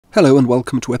Hello and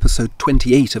welcome to episode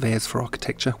 28 of Airs for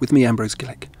Architecture with me, Ambrose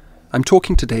Gillick. I'm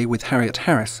talking today with Harriet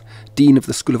Harriss, Dean of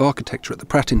the School of Architecture at the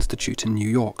Pratt Institute in New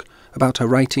York, about her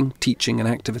writing, teaching and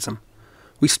activism.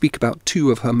 We speak about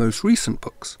two of her most recent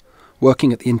books,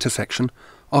 Working at the Intersection,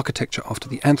 Architecture After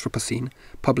the Anthropocene,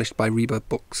 published by Reba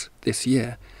Books this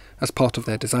year, as part of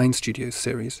their Design Studios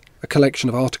series, a collection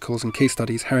of articles and case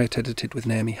studies Harriet edited with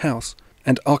Naomi House,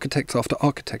 and Architects After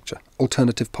Architecture,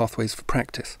 Alternative Pathways for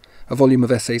Practice, a volume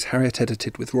of essays Harriet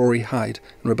edited with Rory Hyde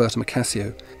and Roberta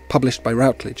Macassio, published by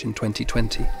Routledge in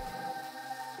 2020.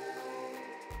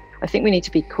 I think we need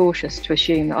to be cautious to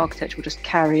assume that architecture will just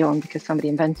carry on because somebody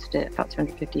invented it about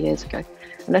 250 years ago.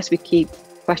 Unless we keep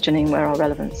questioning where our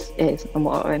relevance is and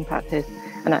what our impact is,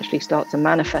 and actually start to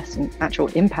manifest an actual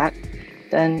impact,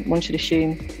 then one should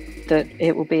assume that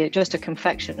it will be just a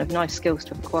confection of nice skills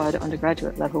to have acquired at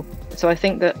undergraduate level. So I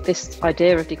think that this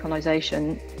idea of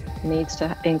decolonisation needs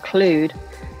to include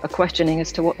a questioning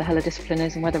as to what the hell a discipline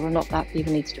is and whether or not that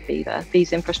even needs to be there.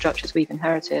 These infrastructures we've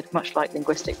inherited, much like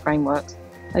linguistic frameworks,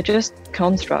 are just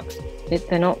constructs.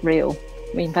 They're not real.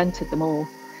 We invented them all.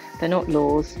 They're not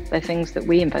laws. They're things that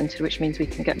we invented, which means we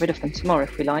can get rid of them tomorrow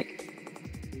if we like.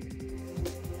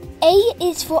 A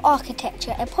is for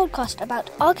Architecture, a podcast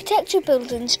about architecture,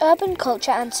 buildings, urban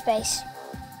culture and space.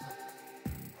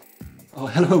 Oh,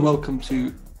 hello and welcome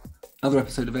to another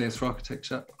episode of A is for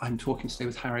Architecture. I'm talking today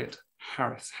with Harriet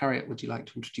Harriss. Harriet, would you like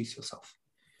to introduce yourself?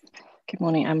 Good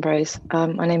morning, Ambrose.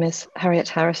 My name is Harriet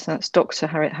Harriss. That's Dr.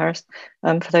 Harriet Harriss.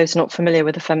 For those not familiar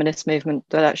with the feminist movement,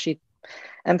 that actually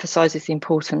emphasises the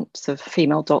importance of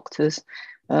female doctors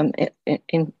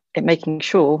in making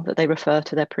sure that they refer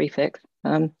to their prefix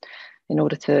in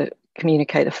order to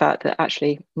communicate the fact that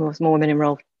actually there's more women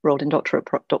enrolled in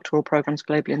doctoral programs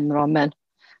globally than there are men.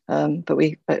 But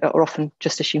we are often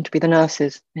just assumed to be the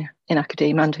nurses in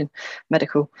academia and in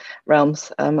medical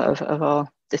realms of our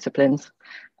disciplines,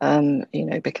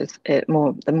 because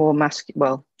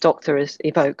doctor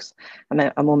evokes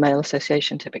a more male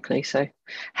association typically. So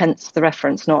hence the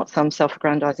reference, not some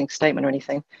self-aggrandizing statement or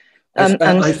anything.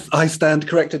 I stand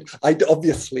corrected. I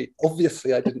obviously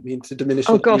I didn't mean to diminish.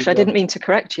 Oh gosh, I didn't mean to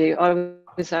correct you. I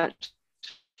was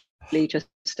actually just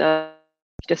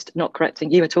not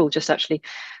correcting you at all. Just actually,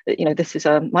 this is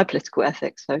my political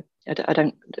ethics. So I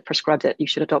don't prescribe that you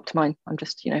should adopt mine. I'm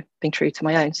just, being true to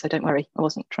my own. So don't worry, I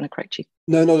wasn't trying to correct you.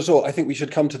 No, not at all. I think we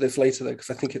should come to this later though, because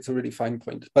I think it's a really fine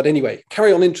point. But anyway,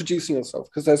 carry on introducing yourself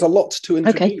because there's a lot to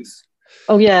introduce. Okay.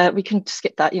 Oh yeah, we can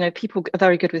skip that. People are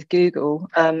very good with Google.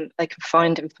 They can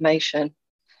find information,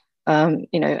 and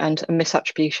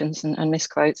misattributions and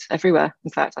misquotes everywhere.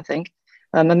 In fact, I think,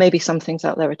 and maybe some things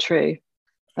out there are true.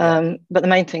 But the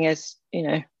main thing is,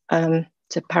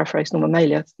 to paraphrase Norma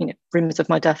Mailer, rumours of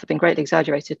my death have been greatly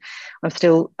exaggerated. I'm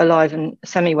still alive and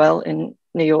semi-well in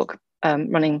New York,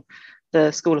 running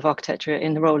the School of Architecture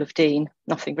in the role of dean.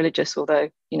 Nothing religious, although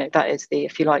that is the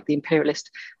imperialist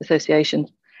association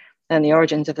and the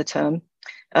origins of the term.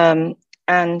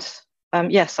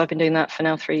 Yes, I've been doing that for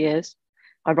now 3 years.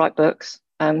 I write books,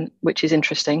 which is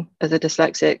interesting. As a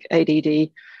dyslexic,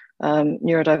 ADD,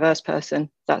 neurodiverse person,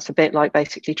 that's a bit like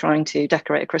basically trying to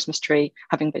decorate a Christmas tree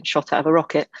having been shot out of a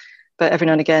rocket. But every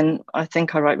now and again, I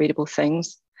think I write readable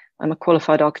things. I'm a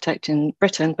qualified architect in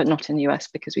Britain, but not in the US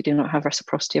because we do not have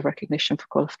reciprocity of recognition for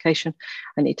qualification.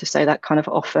 I need to say that kind of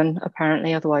often,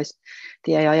 apparently, otherwise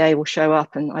the AIA will show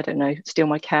up and, I don't know, steal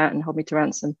my cat and hold me to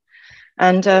ransom.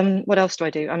 And what else do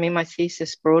I do? I mean, my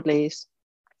thesis broadly is,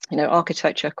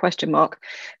 architecture, ?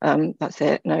 That's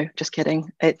it. No, just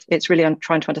kidding. It's really I'm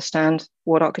trying to understand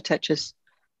what architecture's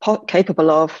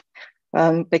capable of,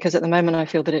 because at the moment I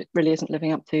feel that it really isn't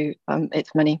living up to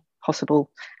its many possible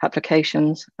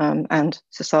applications and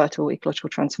societal ecological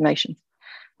transformation.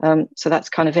 So that's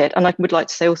kind of it. And I would like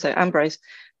to say also, Ambrose,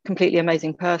 completely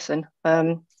amazing person.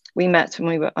 We met when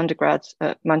we were undergrads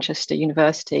at Manchester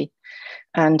University,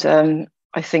 and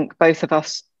I think both of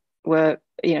us were,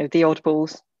 the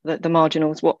oddballs, the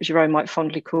marginals, what Jerome might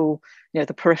fondly call,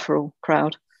 the peripheral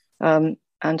crowd. And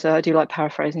I do like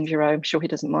paraphrasing Jerome. I'm sure he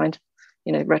doesn't mind,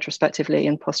 retrospectively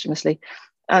and posthumously.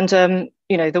 And,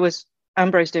 there was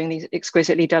Ambrose doing these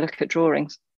exquisitely delicate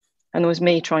drawings, and there was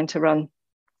me trying to run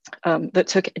that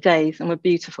took days and were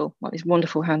beautiful, like these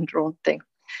wonderful hand-drawn things.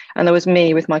 And there was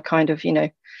me with my kind of,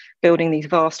 building these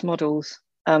vast models,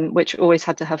 which always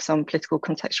had to have some political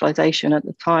contextualization at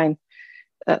the time.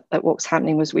 That what was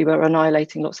happening was we were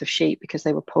annihilating lots of sheep because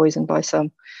they were poisoned by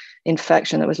some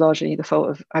infection that was largely the fault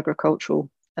of agricultural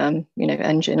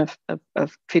engine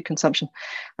of food consumption.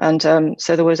 And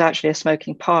so there was actually a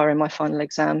smoking pyre in my final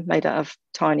exam made out of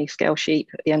tiny scale sheep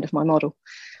at the end of my model.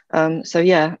 So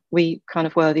yeah, we kind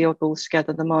of were the oddballs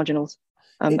together, the marginals,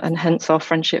 and hence our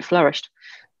friendship flourished.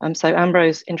 So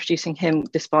Ambrose, introducing him,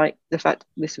 despite the fact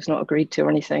this was not agreed to or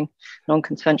anything,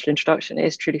 non-consensual introduction,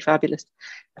 is truly fabulous.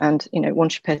 And, you know, one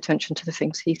should pay attention to the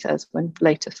things he says when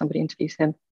later somebody interviews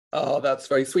him. Oh, that's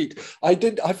very sweet. I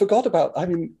forgot about, I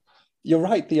mean, you're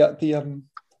right,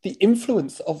 the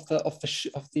influence of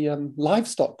the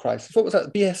livestock crisis. What was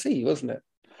that? BSE, wasn't it?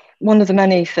 One of the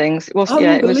many things. It was,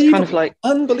 yeah, it was kind of like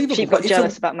unbelievable. Sheep got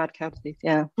jealous about mad cow disease.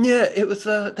 Yeah. Yeah, it was.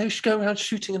 They should go around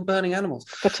shooting and burning animals.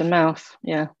 Foot and mouth.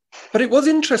 Yeah. But it was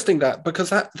interesting because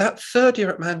that third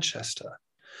year at Manchester,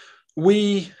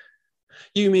 you,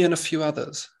 me, and a few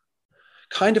others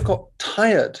kind of got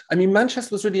tired. I mean,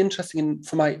 Manchester was really interesting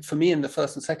for me in the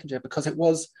first and second year because it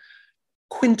was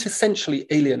quintessentially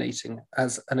alienating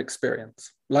as an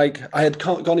experience. Like, I had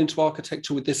gone into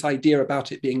architecture with this idea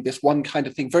about it being this one kind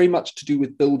of thing, very much to do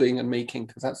with building and making,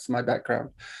 because that's my background,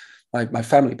 my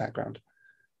family background.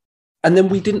 And then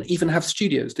we didn't even have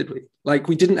studios, did we? Like,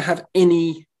 we didn't have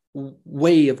any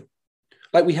way of,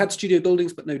 like, we had studio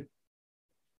buildings, but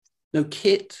no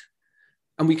kit.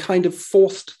 And we kind of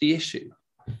forced the issue.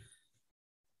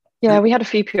 Yeah, we had a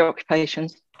few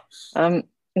preoccupations.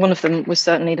 One of them was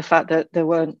certainly the fact that there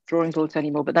weren't drawing boards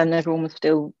anymore, but then everyone was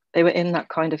still, they were in that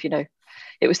kind of, you know,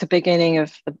 it was the beginning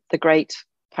of the great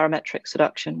parametric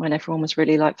seduction when everyone was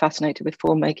really like fascinated with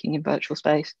form making in virtual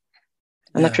space.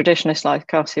 And the traditionalists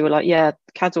like us who were like, yeah,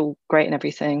 CAD's all great and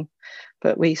everything,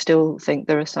 but we still think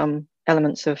there are some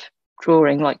elements of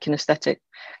drawing, like kinesthetic,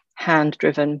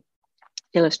 hand-driven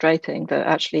illustrating, that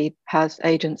actually has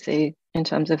agency in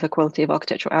terms of the quality of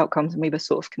architectural outcomes. And we were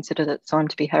sort of considered at the time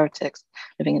to be heretics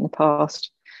living in the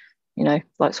past, you know,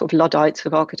 like sort of Luddites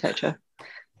of architecture.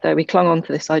 So we clung on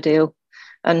to this ideal.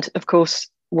 And of course,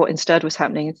 what instead was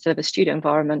happening instead of a studio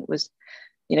environment was,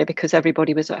 you know, because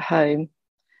everybody was at home,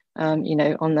 you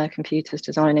know, on their computers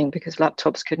designing, because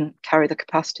laptops couldn't carry the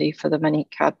capacity for the many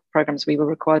CAD programs we were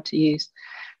required to use.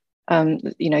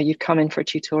 You know, you'd come in for a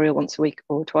tutorial once a week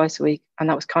or twice a week, and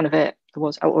that was kind of it.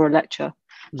 Or a lecture,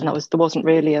 and there wasn't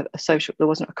really a social, there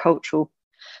wasn't a cultural,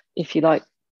 if you like,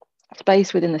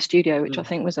 space within the studio, which I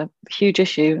think was a huge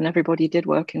issue, and everybody did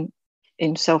work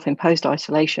in self-imposed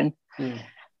isolation.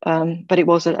 But it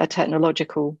was a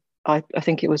technological. I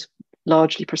think it was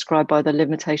largely prescribed by the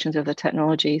limitations of the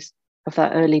technologies of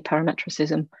that early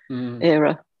parametricism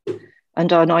era,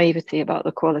 and our naivety about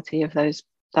the quality of that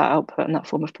output and that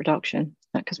form of production,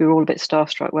 because we were all a bit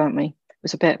starstruck, weren't we? It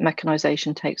was a bit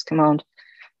mechanization takes command.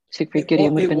 Siegfried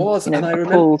Gideon would have been, you know,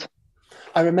 appalled.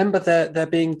 I remember there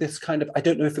being this kind of, I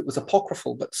don't know if it was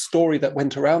apocryphal, but story that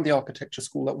went around the architecture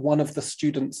school that one of the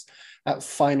students at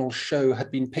final show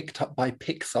had been picked up by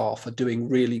Pixar for doing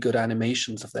really good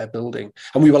animations of their building.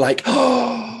 And we were like,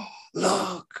 oh,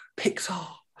 look, Pixar.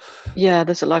 Yeah,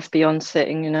 there's a life beyond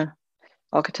sitting in a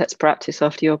architect's practice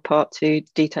after your part 2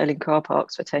 detailing car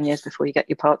parks for 10 years before you get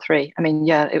your part 3. I mean,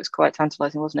 yeah, it was quite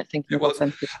tantalizing, wasn't it? Thinking it was.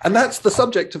 And that's the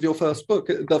subject of your first book.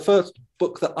 The first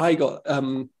book that I got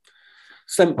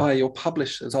sent by your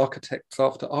publishers, Architects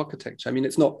After Architecture. I mean,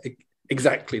 it's not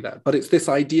exactly that, but it's this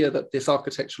idea that this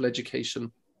architectural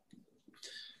education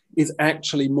is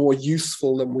actually more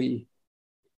useful than we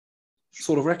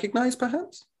sort of recognize,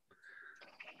 perhaps?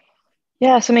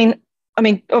 Yes, I mean,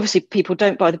 obviously people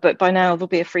don't buy the book. By now there'll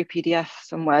be a free PDF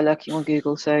somewhere lurking on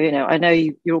Google. So, you know, I know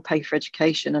you all pay for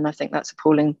education, and I think that's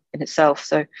appalling in itself.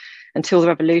 So until the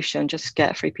revolution, just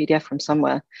get a free PDF from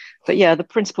somewhere. But yeah, the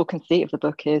principal conceit of the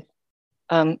book is,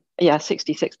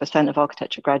 66% of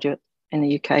architecture graduates in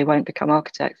the UK won't become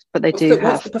architects, but they do have.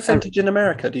 What's the percentage in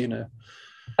America, do you know?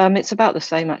 It's about the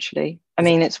same, actually. I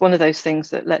mean, it's one of those things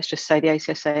that, let's just say the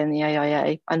ACSA and the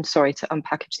AIA, I'm sorry to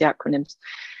unpackage the acronyms,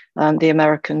 the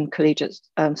American Collegiate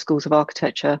Schools of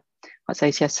Architecture, that's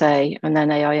ACSA, and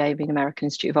then AIA being American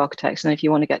Institute of Architects. And if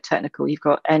you want to get technical, you've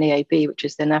got NAAB, which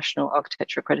is the National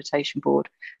Architecture Accreditation Board,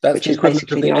 which is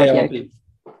basically the RBA.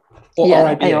 Or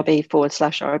RIBA.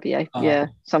 ARB/RBA. Yeah,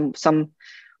 some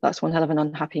that's one hell of an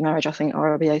unhappy marriage. I think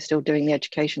RBA is still doing the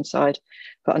education side,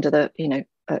 but under the, you know,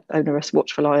 onerous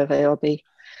watchful eye of ARB.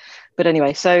 But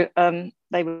anyway, so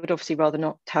they would obviously rather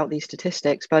not tout these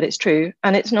statistics, but it's true,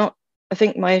 and it's not. I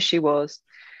think my issue was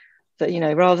that, you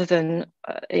know, rather than,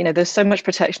 you know, there's so much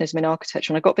protectionism in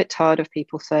architecture, and I got a bit tired of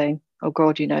people saying, oh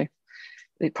God, you know,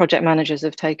 the project managers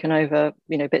have taken over,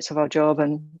 you know, bits of our job,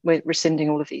 and we're rescinding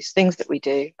all of these things that we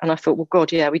do. And I thought, well,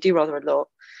 God, yeah, we do rather a lot,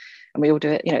 and we all do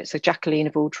it. You know, it's a Jacqueline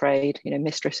of all trade, you know,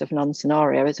 mistress of none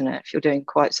scenario, isn't it? If you're doing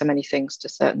quite so many things to a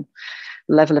certain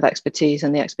level of expertise,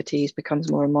 and the expertise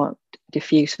becomes more and more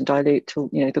diffuse and dilute till,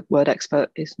 you know, the word expert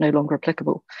is no longer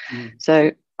applicable.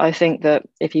 So I think that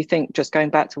if you think, just going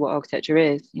back to what architecture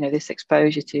is, this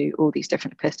exposure to all these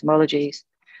different epistemologies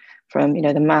from,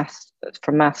 the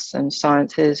maths and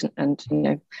sciences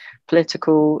and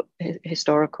political,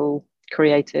 historical,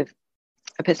 creative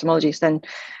epistemologies, then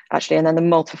the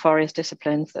multifarious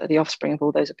disciplines that are the offspring of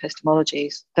all those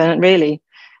epistemologies, then really,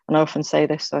 and I often say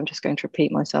this, so I'm just going to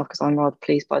repeat myself because I'm rather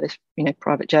pleased by this,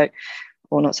 private joke,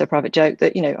 or not so private joke,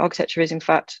 that, architecture is in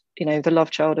fact, the love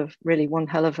child of really one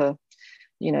hell of a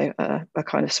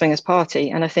kind of swingers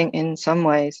party. And I think in some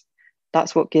ways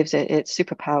that's what gives it its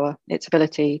superpower, its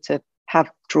ability to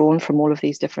have drawn from all of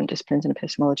these different disciplines and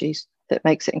epistemologies, that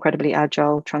makes it incredibly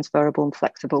agile, transferable and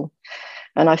flexible.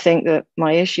 And I think that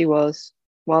my issue was,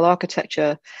 while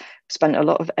architecture spent a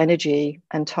lot of energy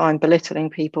and time belittling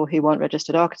people who weren't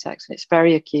registered architects, and it's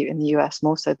very acute in the US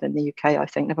more so than the UK, I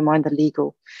think, never mind the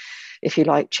legal, if you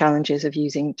like, challenges of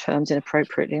using terms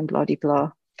inappropriately and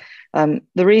blah-de-blah.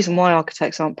 The reason why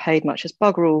architects aren't paid much has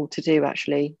bugger all to do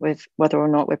actually with whether or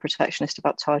not we're protectionist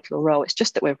about title or role. It's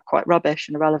just that we're quite rubbish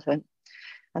and irrelevant.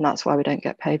 And that's why we don't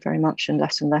get paid very much, and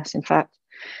less, in fact.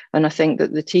 And I think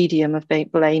that the tedium of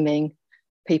blaming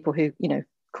people who,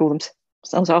 call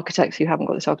themselves architects who haven't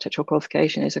got this architectural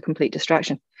qualification is a complete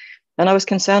distraction. And I was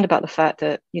concerned about the fact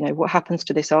that, what happens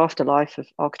to this afterlife of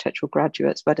architectural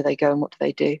graduates? Where do they go and what do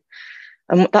they do?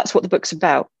 And that's what the book's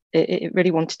about. It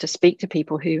really wanted to speak to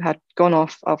people who had gone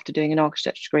off after doing an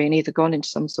architecture degree and either gone into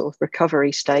some sort of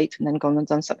recovery state and then gone and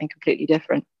done something completely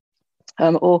different,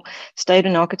 or stayed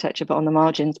in architecture but on the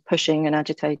margins, pushing and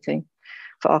agitating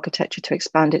for architecture to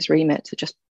expand its remit, to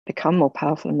just become more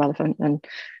powerful and relevant, and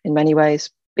in many ways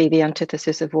be the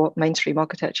antithesis of what mainstream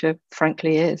architecture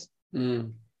frankly is.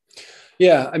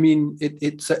 Yeah, I mean,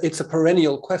 it's a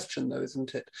perennial question though,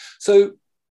 isn't it? So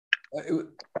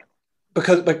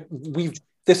because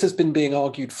this has been being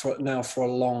argued for a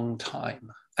long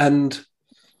time, and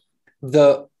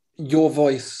your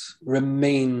voice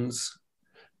remains.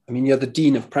 I mean, you're the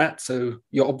Dean of Pratt, so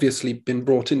you're obviously been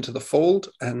brought into the fold,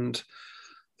 and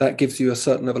that gives you a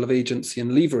certain level of agency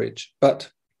and leverage.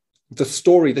 But this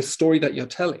story that you're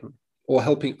telling, or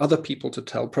helping other people to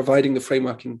tell, providing the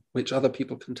framework in which other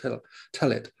people can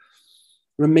tell it,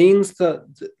 remains the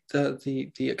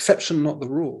exception, not the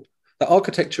rule. The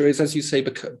architecture is, as you say,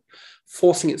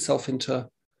 forcing itself into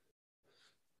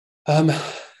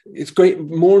it's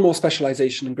more and more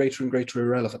specialization and greater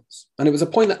irrelevance. And it was a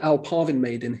point that Al Parvin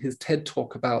made in his TED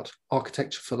talk about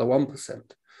architecture for the 1%,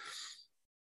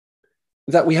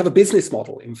 that we have a business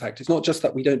model. In fact, it's not just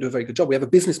that we don't do a very good job. We have a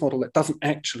business model that doesn't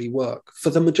actually work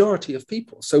for the majority of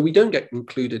people. So we don't get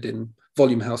included in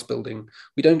volume house building.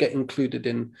 We don't get included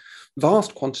in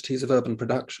vast quantities of urban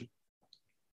production,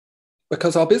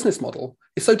 because our business model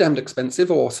is so damned expensive,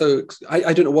 or so,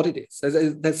 I don't know what it is.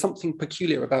 There's something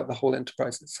peculiar about the whole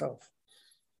enterprise itself.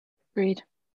 Agreed.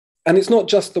 And it's not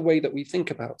just the way that we think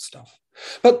about stuff.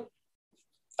 But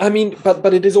I mean,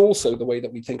 but it is also the way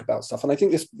that we think about stuff. And I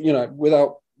think this,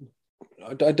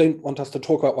 I don't want us to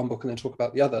talk about one book and then talk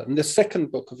about the other. And the second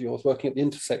book of yours, Working at the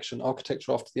Intersection,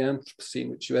 Architecture After the Anthropocene,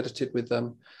 which you edited with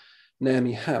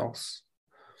Naomi House,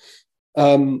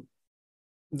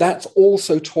 that's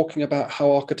also talking about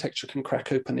how architecture can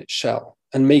crack open its shell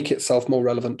and make itself more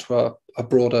relevant to a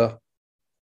broader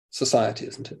society,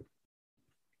 isn't it?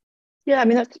 Yeah, I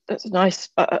mean, that's nice.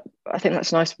 I think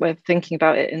that's a nice way of thinking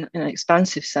about it in an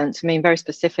expansive sense. I mean, very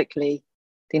specifically,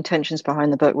 the intentions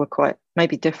behind the book were quite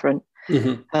maybe different.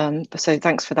 Mm-hmm. So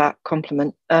thanks for that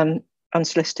compliment,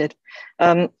 unsolicited.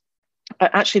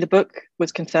 Actually, the book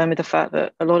was concerned with the fact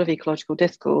that a lot of ecological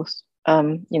discourse,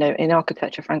 in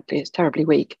architecture, frankly, is terribly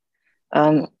weak.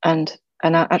 And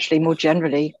actually, more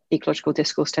generally, ecological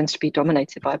discourse tends to be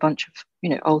dominated by a bunch of,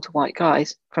 older white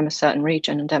guys from a certain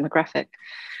region and demographic.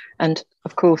 And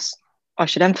of course, I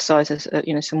should emphasize as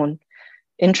someone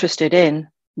interested in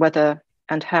whether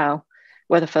and how,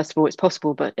 whether first of all it's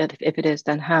possible, but if it is,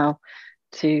 then how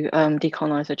to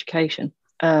decolonize education,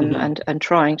 and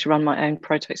trying to run my own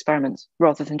proto experiments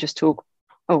rather than just talk.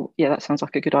 Oh yeah, that sounds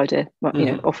like a good idea.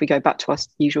 Well, off we go back to our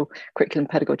usual curriculum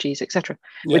pedagogies, etc.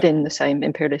 Yeah. Within the same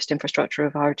imperialist infrastructure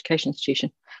of higher education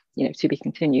institution, to be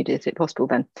continued. Is it possible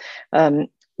then?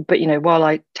 But while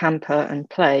I tamper and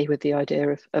play with the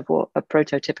idea of what a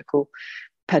prototypical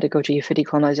pedagogy for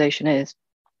decolonization is,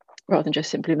 rather than just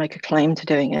simply make a claim to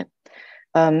doing it,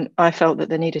 I felt that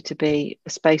there needed to be a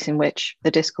space in which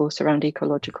the discourse around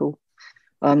ecological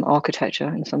architecture,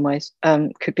 in some ways,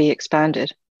 could be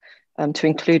expanded to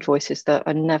include voices that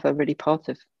are never really part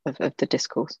of the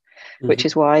discourse, which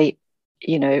is why,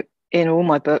 in all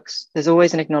my books, there's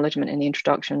always an acknowledgement in the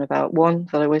introduction about, one,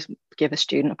 that I always give a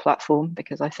student a platform,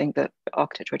 because I think that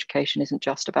architecture education isn't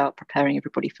just about preparing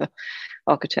everybody for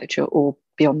architecture or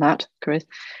beyond that careers.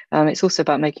 It's also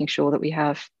about making sure that we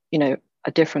have,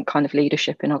 a different kind of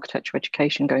leadership in architecture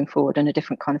education going forward, and a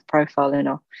different kind of profile in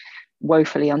our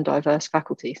woefully undiverse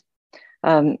faculties.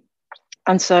 And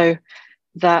so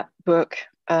that book,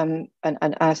 and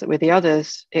as with the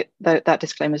others, that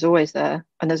disclaimer is always there,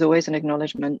 and there's always an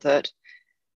acknowledgement that,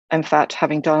 in fact,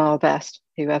 having done our best,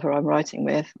 whoever I'm writing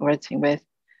with or editing with,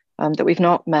 that we've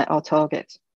not met our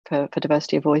targets for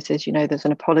diversity of voices. There's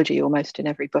an apology almost in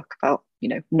every book about,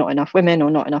 not enough women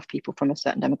or not enough people from a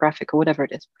certain demographic or whatever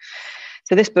it is.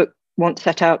 So this book once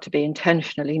set out to be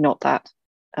intentionally not that.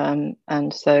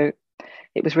 And so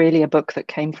it was really a book that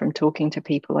came from talking to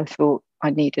people I thought I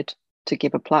needed to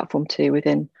give a platform to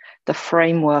within the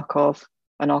framework of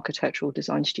an architectural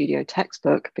design studio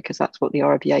textbook, because that's what the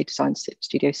RIBA Design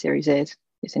Studio Series is.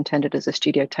 It's intended as a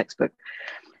studio textbook.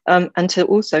 And to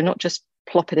also not just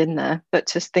plop it in there, but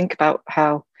to think about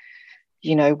how,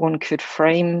 one could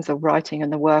frame the writing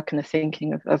and the work and the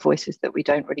thinking of voices that we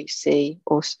don't really see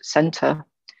or center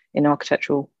in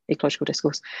architectural ecological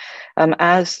discourse,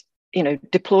 as,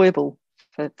 deployable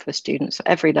for students at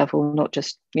every level, not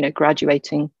just,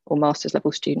 graduating or master's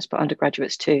level students, but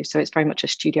undergraduates too. So it's very much a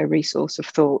studio resource of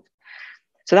thought.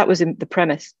 So that was the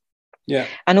premise. Yeah.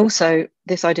 And also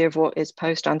this idea of what is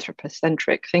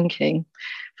post-anthropocentric thinking.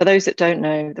 For those that don't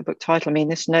know the book title,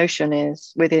 this notion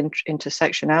is within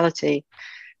intersectionality.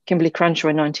 Kimberly Crenshaw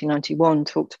in 1991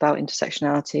 talked about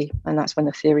intersectionality, and that's when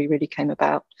the theory really came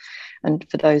about. And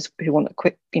for those who want a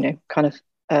quick, kind of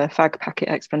fag packet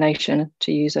explanation,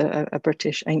 to use a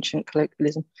British ancient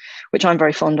colloquialism, which I'm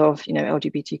very fond of,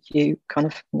 LGBTQ kind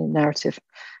of narrative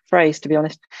phrase, to be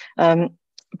honest.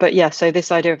 But yeah, so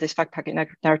this idea of this fag packet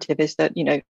narrative is that,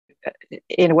 in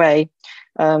a way,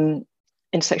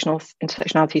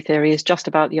 intersectionality theory is just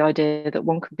about the idea that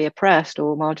one can be oppressed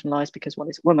or marginalized because one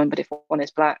is a woman, but if one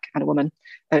is black and a woman,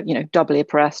 doubly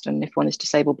oppressed, and if one is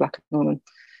disabled, black and a woman,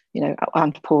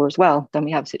 and poor as well, then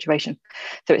we have a situation.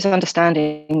 So it's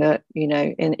understanding that,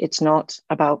 it's not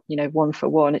about, one for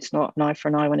one, it's not an eye for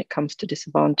an eye when it comes to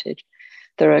disadvantage.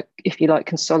 There are, if you like,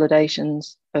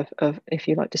 consolidations of if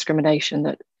you like, discrimination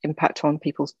that impact on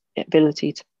people's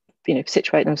ability to,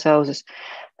 situate themselves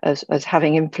as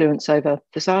having influence over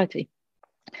society.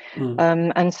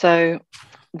 And so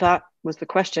that was the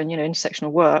question,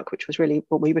 intersectional work, which was really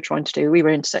what we were trying to do. We were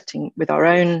intersecting with our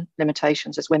own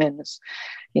limitations as women, as,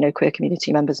 queer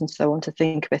community members and so on, to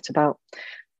think a bit about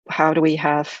how do we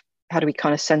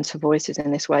kind of censor voices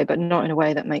in this way, but not in a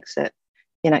way that makes it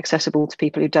inaccessible to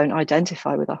people who don't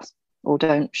identify with us or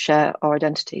don't share our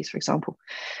identities, for example.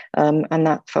 And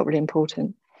that felt really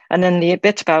important. And then the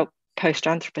bit about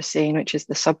post-anthropocene, which is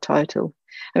the subtitle.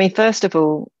 First of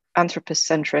all,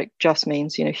 anthropocentric just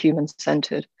means,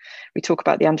 human-centered. We talk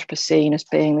about the Anthropocene as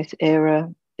being this era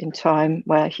in time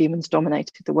where humans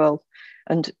dominated the world,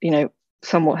 and,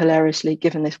 somewhat hilariously,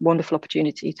 given this wonderful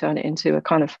opportunity, turn it into a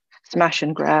kind of smash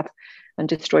and grab and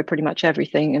destroy pretty much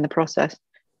everything in the process,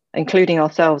 including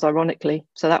ourselves, ironically.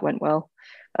 So that went well.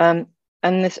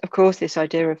 And this, of course, this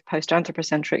idea of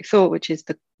post-anthropocentric thought, which is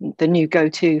the new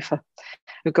go-to for,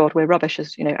 oh God, we're rubbish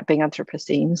as, being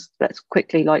Anthropocenes. Let's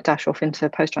quickly dash off into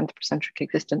post-anthropocentric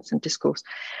existence and discourse.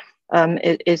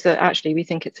 Is that actually we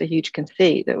think it's a huge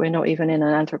conceit that we're not even in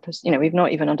an Anthropocene, we've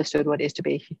not even understood what it is to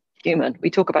be human. We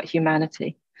talk about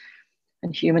humanity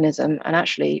and humanism, and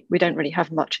actually we don't really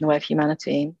have much in the way of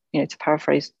humanity. To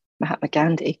paraphrase Mahatma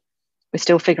Gandhi, we're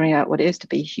still figuring out what it is to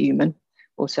be human,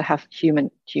 or to have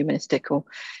humanistic or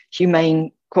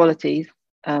humane qualities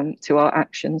to our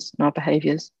actions and our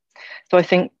behaviours. So I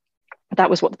think that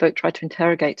was what the book tried to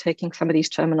interrogate, taking some of these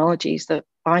terminologies that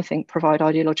I think provide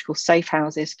ideological safe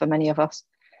houses for many of us,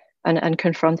 and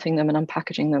confronting them and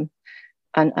unpackaging them,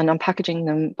 and unpackaging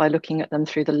them by looking at them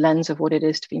through the lens of what it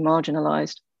is to be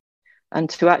marginalised. And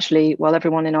to actually, while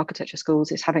everyone in architecture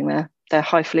schools is having their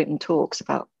highfalutin talks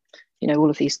about, all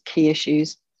of these key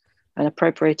issues, and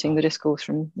appropriating the discourse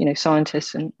from,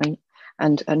 scientists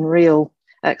and real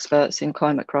experts in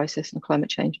climate crisis and climate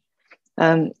change,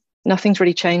 nothing's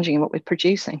really changing in what we're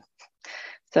producing.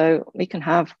 So we can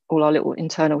have all our little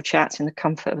internal chats in the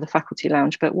comfort of the faculty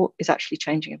lounge, but what is actually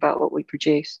changing about what we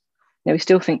produce? We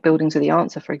still think buildings are the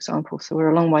answer, for example, so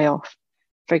we're a long way off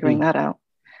figuring that out.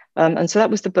 And so that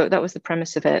was the book, that was the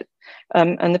premise of it.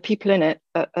 And the people in it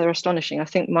are astonishing. I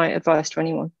think my advice to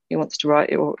anyone who wants to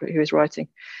write or who is writing,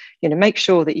 make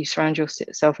sure that you surround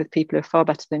yourself with people who are far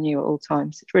better than you at all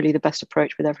times. It's really the best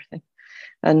approach with everything.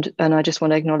 And I just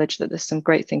want to acknowledge that there's some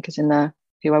great thinkers in there,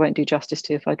 who I won't do justice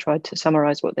to if I tried to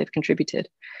summarize what they've contributed.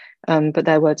 But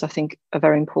their words, I think, are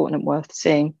very important and worth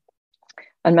seeing.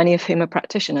 And many of whom are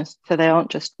practitioners. So they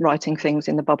aren't just writing things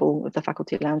in the bubble of the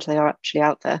faculty lounge, they are actually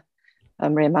out there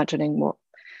reimagining what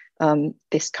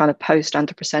this kind of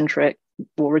post-anthropocentric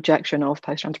or rejection of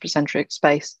post-anthropocentric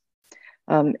space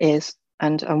is,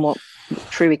 and what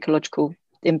true ecological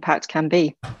impact can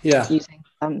be using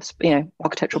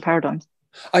architectural paradigms.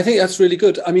 I think that's really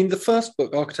good. I mean, the first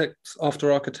book, Architects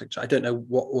After Architecture, I don't know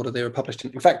what order they were published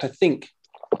in. In fact, I think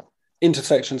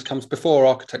Intersections comes before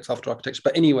Architects After Architecture.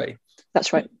 But anyway,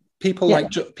 that's right. People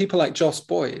like Joss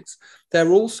Boyes,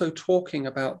 they're also talking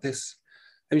about this.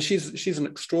 I mean, she's an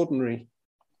extraordinary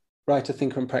writer,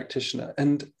 thinker, and practitioner,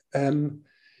 and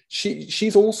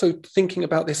she's also thinking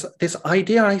about this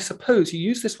idea. I suppose you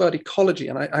use this word ecology,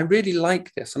 and I really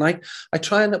like this, and I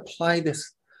try and apply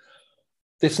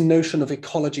this notion of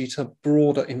ecology to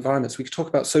broader environments. We could talk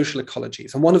about social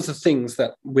ecologies, and one of the things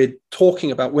that we're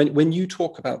talking about when you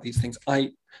talk about these things,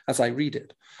 as I read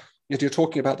it, you're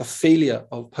talking about the failure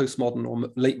of postmodern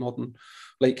or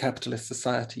late capitalist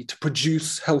society to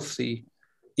produce healthy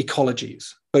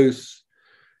ecologies, both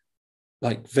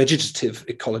like vegetative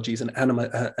ecologies and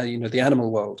the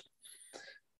animal world,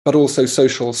 but also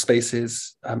social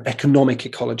spaces, economic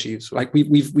ecologies. Like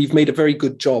we've made a very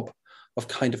good job of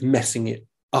kind of messing it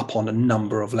up on a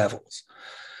number of levels.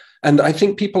 And I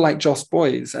think people like Joss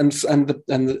Boyes and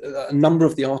a number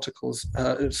of the articles,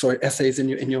 essays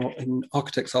in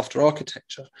Architects After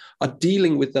Architecture are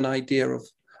dealing with an idea of,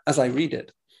 as I read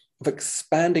it, of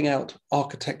expanding out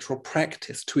architectural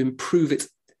practice to improve its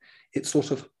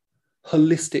sort of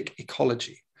holistic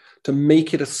ecology, to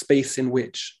make it a space in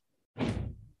which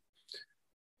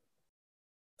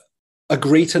a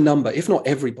greater number, if not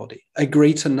everybody, a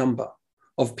greater number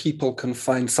of people can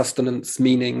find sustenance,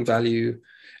 meaning, value,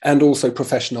 and also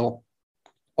professional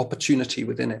opportunity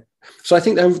within it. So I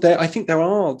think there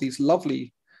are these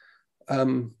lovely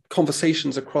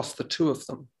conversations across the two of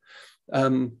them,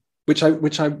 which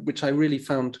I really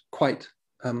found quite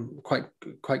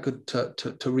good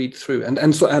to read through, and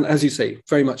as you say,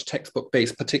 very much textbook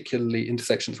based, particularly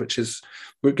Intersections, which is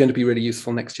going to be really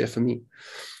useful next year for me.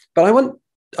 But I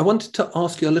wanted to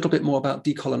ask you a little bit more about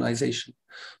decolonization,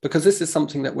 because this is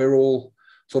something that we're all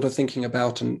sort of thinking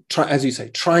about and, as you say,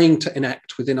 trying to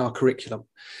enact within our curriculum.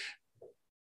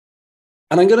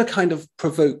 And I'm going to kind of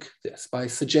provoke this by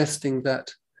suggesting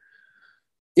that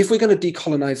if we're going to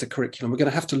decolonize a curriculum, we're going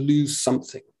to have to lose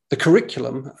something. The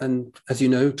curriculum, and as you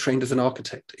know, trained as an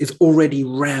architect, is already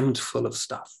rammed full of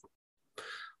stuff.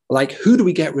 Like, who do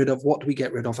we get rid of? What do we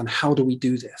get rid of? And how do we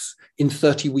do this in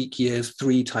 30-week years,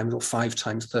 3 times or 5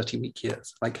 times 30-week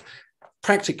years? Like,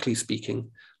 practically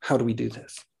speaking, how do we do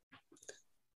this?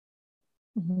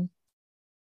 Mm-hmm.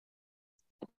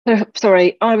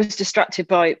 Sorry, I was distracted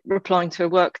by replying to a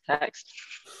work text.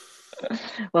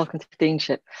 Welcome to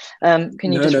deanship.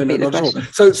 Can you just repeat the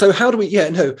question? So how do we? Yeah,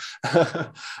 no.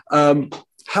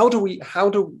 How do we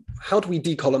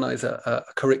decolonize a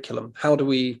curriculum? What do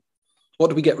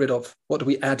we get rid of? What do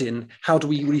we add in? How do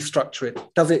we restructure it?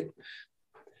 Does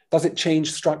it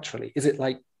change structurally? Is it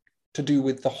like to do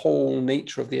with the whole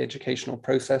nature of the educational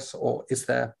process, or is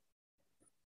there?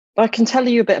 I can tell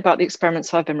you a bit about the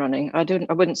experiments I've been running. I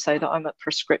wouldn't say that I'm at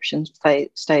prescription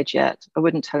stage yet. I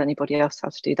wouldn't tell anybody else how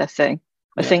to do their thing.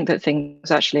 I think that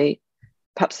things actually,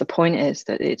 perhaps the point is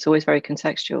that it's always very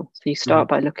contextual. So you start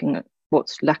by looking at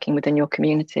what's lacking within your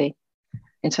community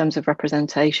in terms of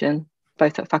representation,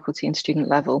 both at faculty and student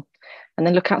level, and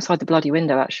then look outside the bloody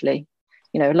window, actually.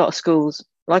 You know, a lot of schools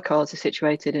like ours are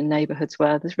situated in neighbourhoods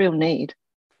where there's real need.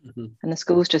 And the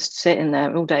schools just sit in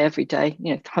there all day, every day,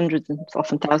 you know, hundreds and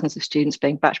often thousands of students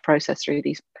being batch processed through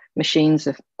these machines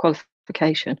of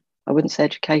qualification. I wouldn't say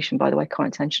education, by the way, quite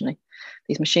intentionally.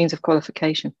 These machines of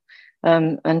qualification.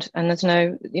 And there's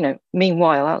no, you know,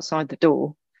 meanwhile, outside the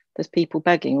door, there's people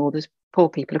begging, or there's poor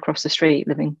people across the street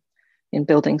living in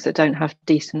buildings that don't have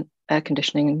decent air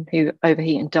conditioning and who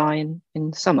overheat and die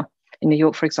in summer. In New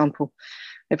York, for example,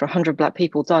 over 100 Black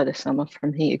people die this summer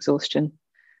from heat exhaustion,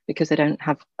 because they don't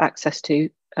have access to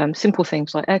simple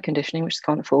things like air conditioning, which they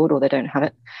can't afford, or they don't have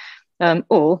it,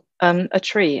 or a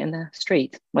tree in the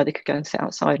street where they could go and sit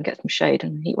outside and get some shade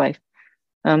and heat wave.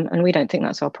 And we don't think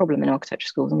that's our problem in architecture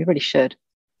schools, and we really should.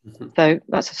 So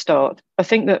that's a start. I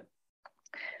think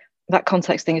that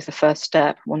context thing is the first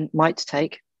step one might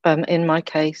take. In my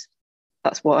case,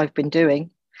 that's what I've been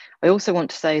doing. I also want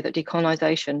to say that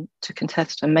decolonisation, to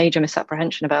contest a major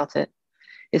misapprehension about it,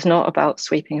 is not about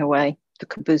sweeping away the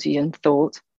Corbusian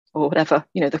thought, or whatever,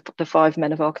 you know, the 5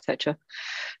 men of architecture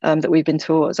that we've been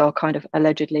taught as our kind of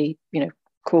allegedly, you know,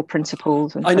 core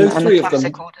principles and, I know and three the of them.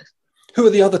 classic orders. Who are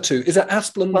the other two? Is it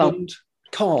Asplund and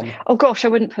Kahn? Oh gosh, I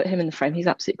wouldn't put him in the frame. He's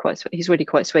absolutely quite sweet. He's really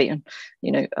quite sweet, and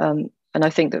and I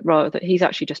think that rather that he's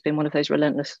actually just been one of those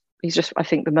relentless. He's just, I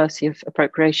think, the mercy of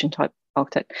appropriation type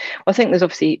architect. I think there's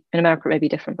obviously in America it may be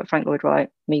different, but Frank Lloyd Wright,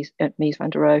 Mies van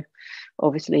der Rohe,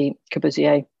 obviously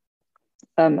Corbusier,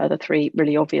 are the three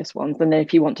really obvious ones. And then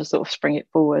if you want to sort of spring it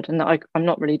forward, and I'm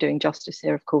not really doing justice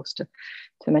here, of course, to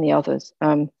many others,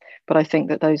 but I think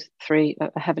that those three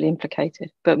are heavily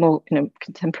implicated. But more,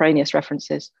 contemporaneous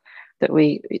references that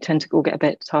we tend to all get a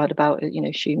bit tired about.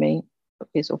 Schumi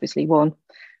is obviously one,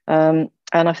 and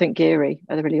I think Geary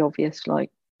are the really obvious.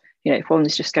 Like, if one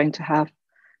is just going to have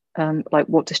like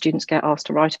what do students get asked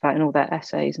to write about in all their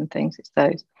essays and things, it's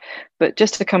those. But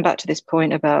just to come back to this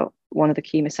point about one of the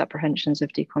key misapprehensions of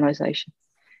decolonisation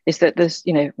is that there's,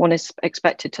 one is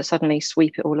expected to suddenly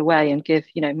sweep it all away and give,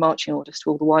 marching orders to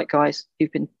all the white guys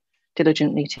who've been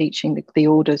diligently teaching the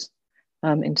orders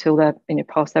until they're,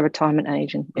 past their retirement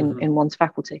age in one's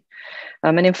faculty.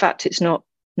 And in fact, it's not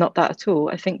that at all.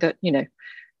 I think that,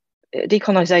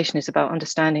 decolonisation is about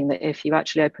understanding that if you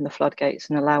actually open the floodgates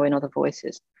and allow in other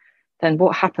voices, then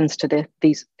what happens to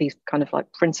these kind of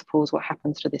like principles, what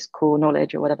happens to this core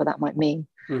knowledge or whatever that might mean,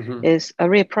 is a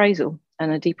reappraisal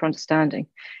and a deeper understanding.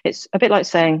 It's a bit like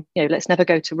saying, let's never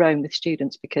go to Rome with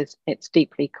students because it's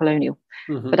deeply colonial.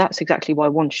 But that's exactly why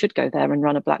one should go there and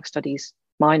run a Black Studies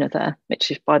minor there, which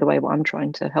is, by the way, what I'm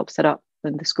trying to help set up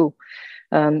in the school.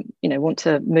 Want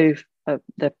to move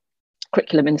the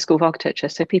curriculum in the School of Architecture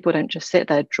so people don't just sit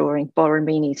there drawing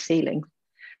Borromini's ceilings,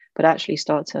 but actually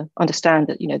start to understand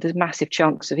that, there's massive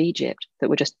chunks of Egypt that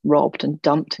were just robbed and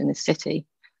dumped in this city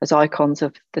as icons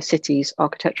of the city's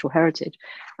architectural heritage,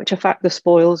 which are in fact the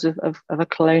spoils of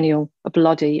a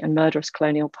bloody and murderous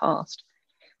colonial past.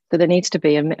 So there needs to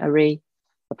be a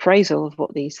reappraisal of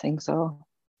what these things are.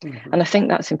 And I think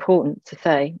that's important to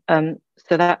say.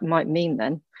 So that might mean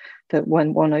then that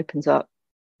when one opens up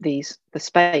the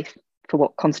space for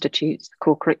what constitutes the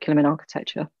core curriculum in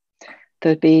architecture,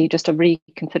 there'd be just a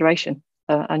reconsideration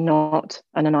and not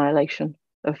an annihilation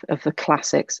of the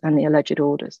classics and the alleged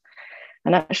orders.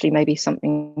 And actually maybe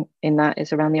something in that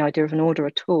is around the idea of an order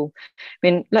at all. I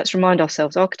mean, let's remind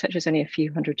ourselves, architecture is only a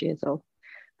few hundred years old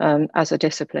as a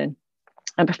discipline.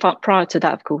 And prior to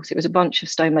that, of course, it was a bunch of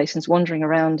stonemasons wandering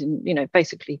around in,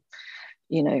 basically,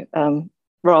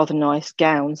 rather nice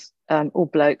gowns, all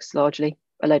blokes largely,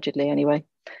 allegedly anyway,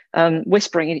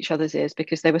 whispering in each other's ears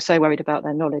because they were so worried about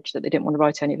their knowledge that they didn't want to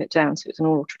write any of it down. So it was an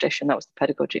oral tradition. That was the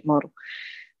pedagogic model.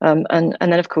 And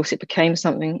then, of course, it became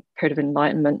something, period of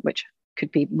enlightenment, which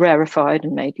could be rarefied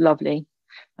and made lovely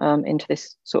into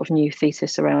this sort of new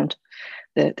thesis around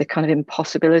the kind of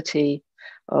impossibility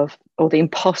of, or the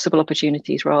impossible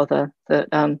opportunities rather,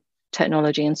 that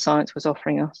technology and science was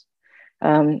offering us,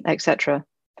 etc.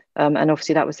 And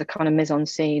obviously that was the kind of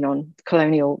mise-en-scene on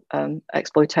colonial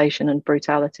exploitation and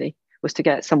brutality, was to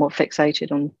get somewhat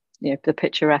fixated on the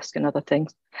picturesque and other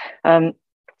things. And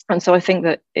so I think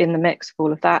that in the mix of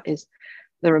all of that is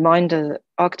the reminder that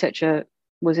architecture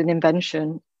was an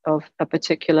invention of a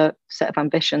particular set of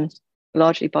ambitions,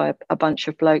 largely by a bunch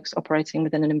of blokes operating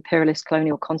within an imperialist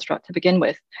colonial construct to begin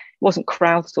with. It wasn't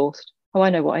crowdsourced. Oh, I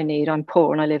know what I need. I'm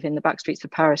poor and I live in the back streets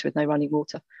of Paris with no running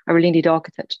water. I really need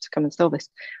architecture to come and solve this.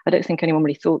 I don't think anyone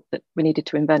really thought that we needed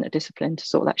to invent a discipline to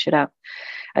sort that shit out.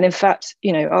 And in fact,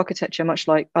 architecture, much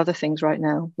like other things right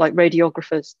now, like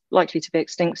radiographers, likely to be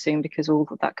extinct soon because all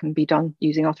of that can be done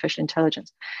using artificial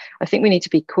intelligence. I think we need to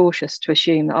be cautious to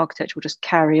assume that architecture will just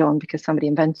carry on because somebody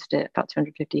invented it about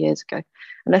 250 years ago,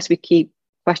 unless we keep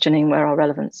questioning where our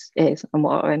relevance is and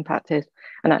what our impact is,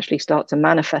 and actually start to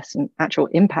manifest an actual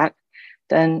impact.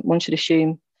 Then one should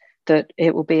assume that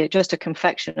it will be just a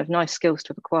confection of nice skills to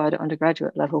have acquired at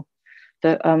undergraduate level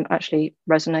that actually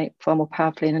resonate far more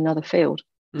powerfully in another field.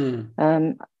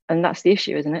 And that's the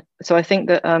issue, isn't it? So I think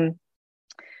that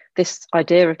this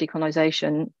idea of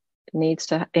decolonisation needs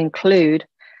to include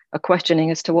a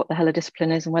questioning as to what the hell a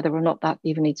discipline is and whether or not that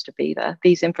even needs to be there.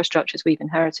 These infrastructures we've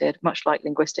inherited, much like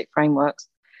linguistic frameworks,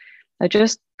 are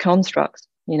just constructs,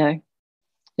 they're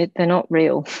not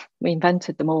real. We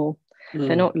invented them all.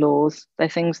 They're not laws. They're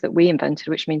things that we invented,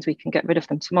 which means we can get rid of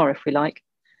them tomorrow if we like.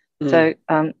 So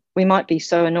we might be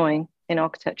so annoying in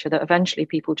architecture that eventually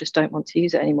people just don't want to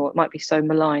use it anymore. It might be so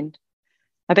maligned.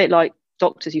 A bit like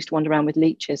doctors used to wander around with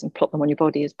leeches and plot them on your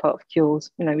body as part of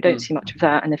cures. We don't see much of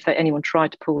that. And if anyone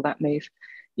tried to pull that move,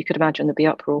 you could imagine there'd be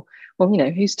uproar. Well,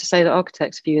 who's to say that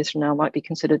architects a few years from now might be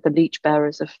considered the leech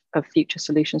bearers of future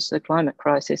solutions to the climate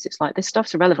crisis? It's like, this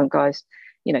stuff's irrelevant, guys.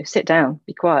 Sit down,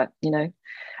 be quiet, And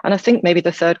I think maybe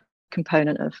the third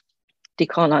component of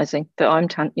decolonizing, that I'm,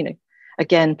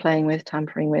 again, playing with,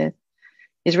 tampering with,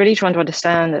 is really trying to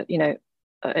understand that,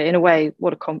 in a way,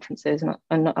 what a conference is. And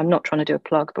I'm not trying to do a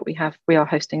plug, but we are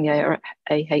hosting the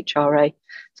AHRA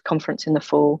conference in the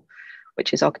fall,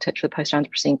 which is Architecture of the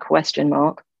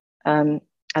Post-Anthropocene ?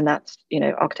 And that's,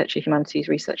 Architecture Humanities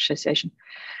Research Association.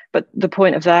 But the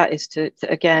point of that is to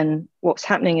again, what's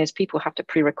happening is people have to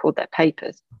pre-record their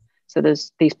papers. So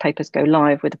these papers go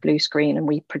live with a blue screen, and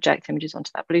we project images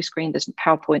onto that blue screen. There's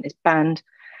PowerPoint is banned.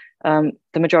 The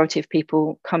majority of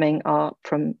people coming are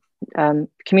from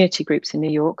community groups in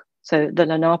New York. So the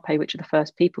Lenape, which are the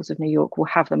First Peoples of New York, will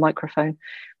have the microphone,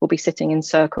 will be sitting in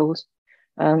circles,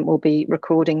 will be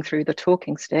recording through the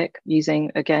talking stick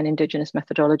using, again, indigenous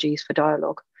methodologies for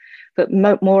dialogue. But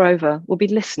moreover, we'll be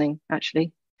listening,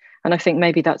 actually. And I think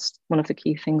maybe that's one of the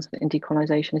key things in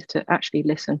decolonization, is to actually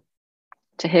listen,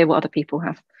 to hear what other people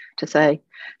have to say,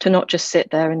 to not just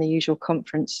sit there in the usual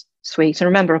conference suite. And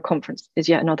remember, a conference is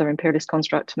yet another imperialist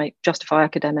construct to justify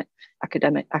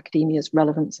academia's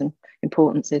relevance and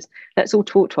importance. Is let's all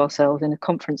talk to ourselves in a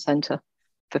conference center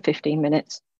for 15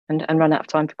 minutes and run out of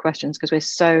time for questions, because we're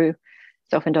so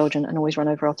self-indulgent and always run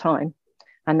over our time.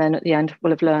 And then at the end,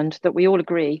 we'll have learned that we all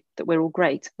agree that we're all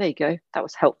great. There you go. That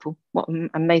was helpful. What an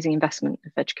amazing investment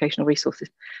of educational resources.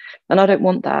 And I don't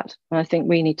want that. And I think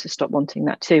we need to stop wanting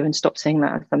that too, and stop seeing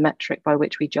that as the metric by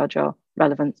which we judge our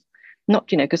relevance. Not,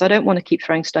 because I don't want to keep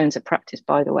throwing stones at practice,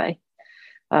 by the way.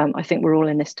 I think we're all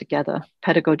in this together.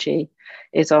 Pedagogy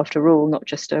is, after all, not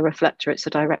just a reflector, it's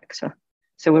a director.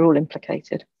 So we're all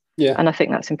implicated. Yeah. And I think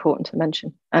that's important to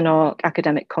mention. And our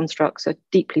academic constructs are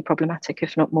deeply problematic,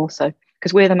 if not more so,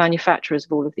 because we're the manufacturers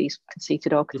of all of these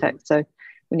conceited architects. So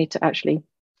we need to actually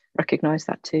recognise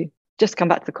that too. Just to come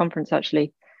back to the conference,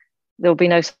 actually, there'll be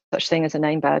no such thing as a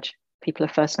name badge. People are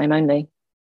first name only,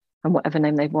 and whatever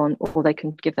name they want, or they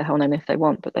can give their whole name if they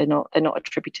want, but they're not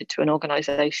attributed to an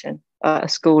organisation, a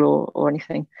school or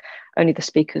anything. Only the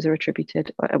speakers are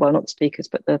attributed. Well, not the speakers,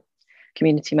 but the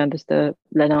community members, the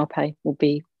Lenape, will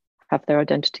have their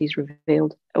identities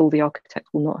revealed. All the architects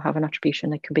will not have an attribution.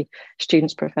 They can be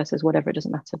students, professors, whatever, it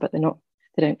doesn't matter, but they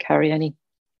don't carry any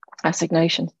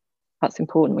assignations. That's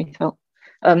important, we felt.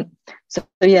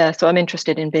 So I'm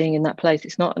interested in being in that place.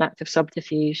 It's not an act of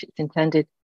subterfuge. It's intended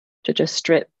to just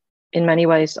strip, in many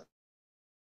ways,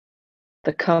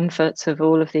 the comforts of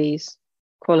all of these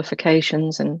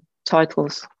qualifications and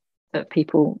titles that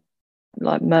people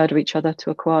like murder each other to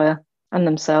acquire, and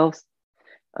themselves,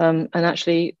 and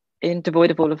actually, devoid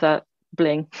of all of that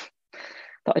bling,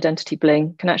 that identity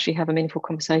bling, can actually have a meaningful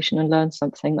conversation and learn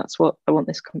something. That's what I want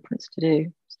this conference to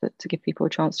do, to give people a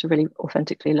chance to really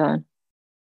authentically learn.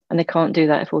 And they can't do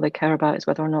that if all they care about is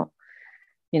whether or not,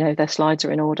 their slides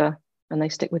are in order and they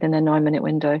stick within their 9-minute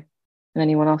window, and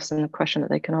anyone asks them a question that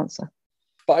they can answer.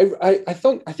 But I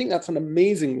think that's an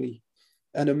amazingly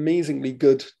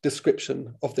good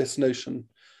description of this notion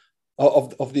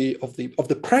of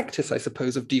the practice, I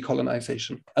suppose, of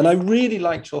decolonization. And I really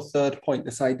liked your third point,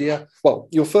 this idea. Well,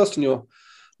 your first and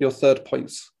your third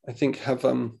points, I think, have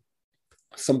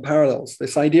some parallels.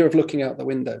 This idea of looking out the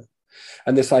window,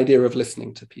 and this idea of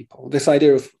listening to people, this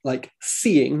idea of like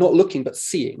seeing, not looking, but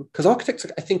seeing, because architects,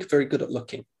 I think, are very good at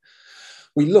looking.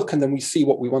 We look and then we see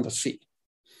what we want to see.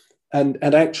 And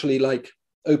actually, like,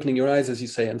 opening your eyes, as you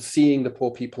say, and seeing the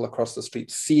poor people across the street,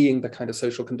 seeing the kind of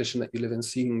social condition that you live in,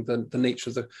 seeing the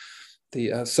nature of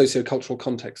the socio-cultural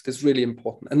context is really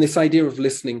important. And this idea of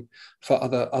listening for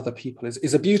other people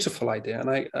is a beautiful idea.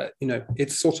 And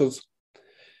it's sort of,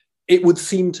 it would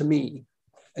seem to me,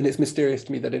 and it's mysterious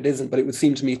to me that it isn't, but it would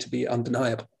seem to me to be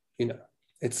undeniable.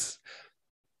 It's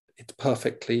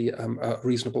perfectly a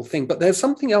reasonable thing. But there's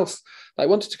something else that I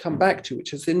wanted to come back to,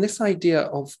 which is in this idea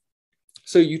of,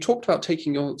 so you talked about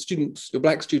taking your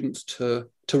black students to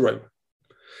Rome.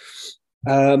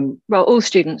 Well, all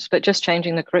students, but just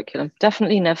changing the curriculum.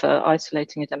 Definitely never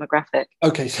isolating a demographic.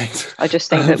 Okay, thanks. I just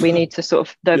think that we need to sort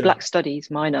of, Black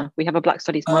Studies minor. We have a Black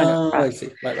Studies minor. I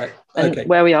see. Right. And okay.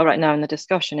 Where we are right now in the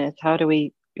discussion is, how do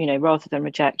we, rather than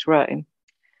reject Rome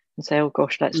and say, oh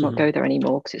gosh, let's not go there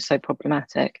anymore because it's so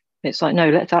problematic. It's like, no,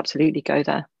 let's absolutely go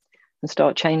there and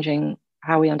start changing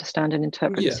how we understand and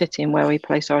interpret the city and where we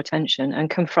place our attention, and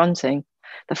confronting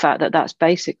the fact that that's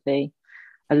basically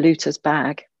a looter's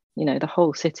bag, the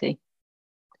whole city.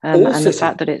 The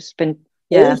fact that it's been,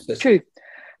 true.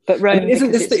 But Rome,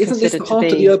 isn't this the heart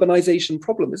of the urbanization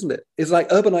problem, isn't it? It's like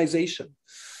urbanization.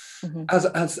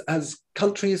 As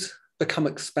countries become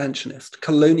expansionist,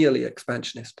 colonially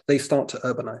expansionist, they start to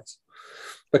urbanize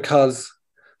because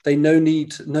they no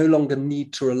longer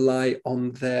need to rely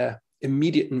on their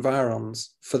immediate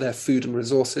environs for their food and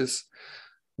resources.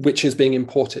 which is being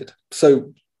imported.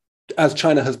 So as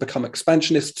China has become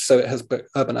expansionist, so it has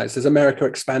urbanized. As America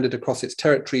expanded across its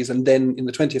territories, and then in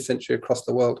the 20th century across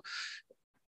the world,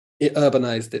 it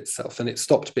urbanized itself and it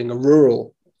stopped being a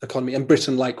rural economy. And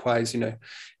Britain likewise,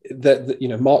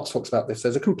 Marx talks about this.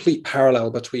 There's a complete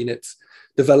parallel between its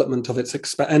development of its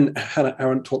and Hannah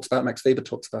Arendt talks about, Max Weber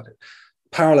talks about it,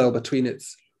 parallel between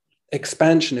its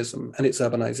expansionism and its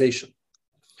urbanization.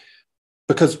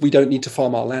 Because we don't need to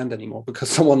farm our land anymore, because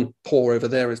someone poor over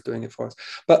there is doing it for us.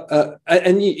 But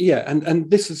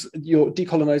and this is your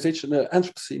decolonization,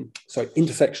 Anthropocene,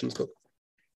 Intersections book,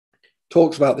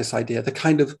 talks about this idea,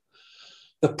 the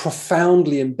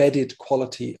profoundly embedded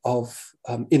quality of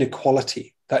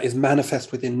inequality that is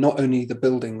manifest within not only the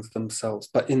buildings themselves,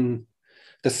 but in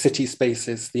the city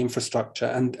spaces, the infrastructure,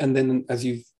 and then, as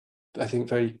you've, I think,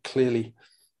 very clearly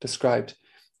described,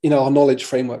 in our knowledge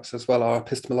frameworks as well, our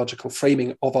epistemological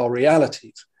framing of our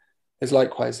realities is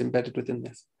likewise embedded within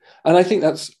this. And I think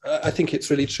it's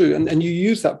really true. And you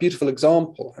use that beautiful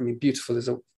example. I mean, beautiful is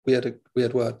a weird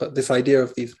word, but this idea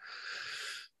of these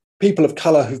people of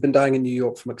color who've been dying in New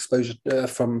York from exposure,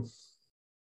 from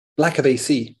lack of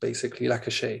AC, basically, lack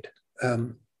of shade,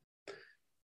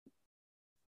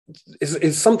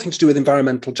 is something to do with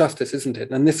environmental justice, isn't it?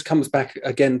 And this comes back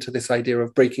again to this idea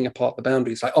of breaking apart the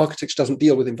boundaries. Like, architecture doesn't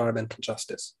deal with environmental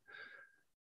justice.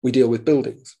 We deal with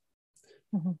buildings.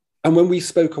 Mm-hmm. And when we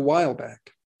spoke a while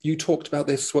back, you talked about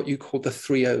this, what you called the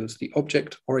 3 O's, the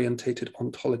object-orientated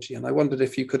ontology. And I wondered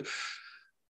if you could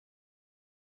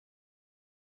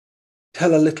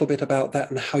tell a little bit about that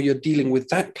and how you're dealing with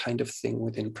that kind of thing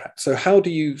within Pratt. So how do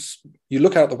you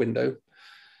look out the window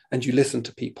and you listen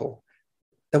to people?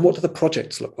 Then what do the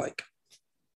projects look like?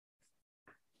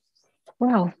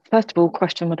 Well, first of all,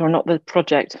 question whether or not the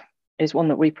project is one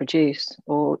that we produce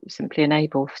or simply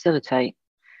enable, facilitate.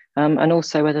 And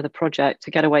also whether the project,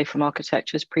 to get away from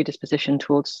architecture's predisposition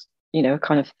towards, a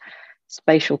kind of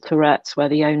spatial Tourette's where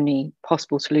the only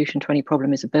possible solution to any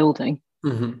problem is a building.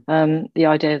 Mm-hmm. The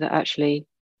idea that actually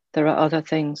there are other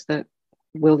things that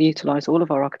will utilize all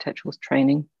of our architectural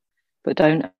training, but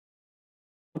don't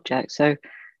object. So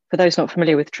for those not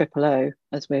familiar with triple O,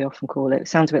 as we often call it, it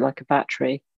sounds a bit like a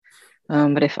battery.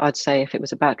 But if it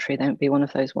was a battery, then it would be one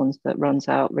of those ones that runs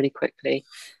out really quickly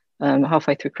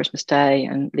halfway through Christmas Day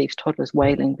and leaves toddlers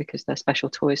wailing because their special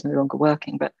toys no longer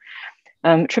working. But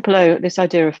triple O, this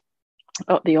idea of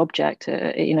the object,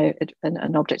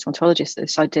 an object ontologist,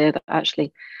 this idea that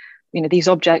actually, these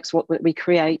objects, what we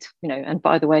create, and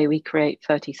by the way, we create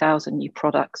 30,000 new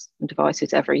products and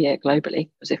devices every year globally,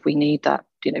 as if we need that,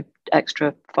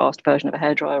 extra fast version of a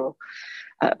hairdryer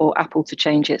or Apple to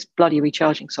change its bloody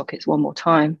recharging sockets one more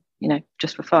time,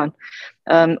 just for fun.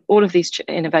 All of these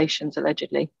innovations,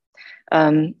 allegedly,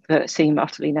 that seem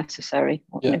utterly necessary,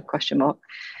 question mark,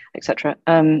 etc.,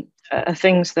 are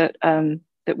things that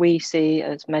we see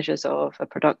as measures of a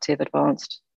productive,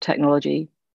 advanced technological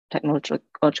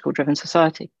driven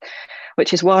society,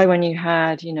 which is why when you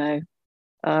had,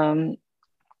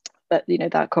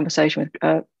 that conversation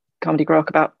with Comedy Grok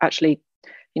about actually,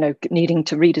 needing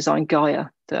to redesign Gaia,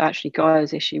 that actually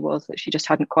Gaia's issue was that she just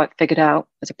hadn't quite figured out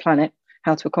as a planet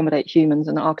how to accommodate humans,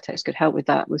 and the architects could help with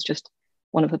that, was just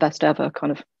one of the best ever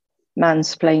kind of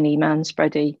mansplainy,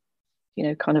 manspready,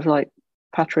 kind of like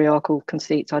patriarchal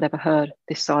conceits I'd ever heard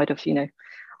this side of,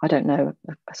 I don't know,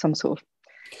 some sort of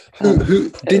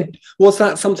was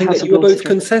that something that you were both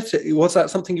contesting? Was that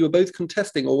something you were both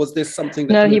contesting, or was this something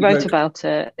that? No, he wrote about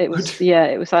it. It was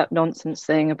it was that nonsense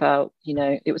thing about,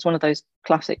 it was one of those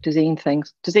classic Dezeen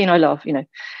things. Dezeen, I love,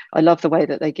 I love the way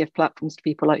that they give platforms to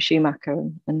people like Schumacher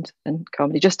and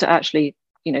Comedy, just to actually,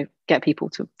 get people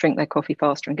to drink their coffee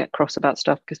faster and get cross about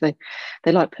stuff, because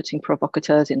they like putting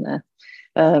provocateurs in there.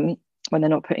 When they're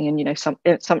not putting in, some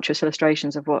sumptuous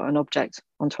illustrations of what an object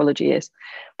ontology is.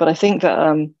 But I think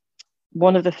that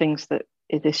one of the things that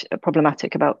is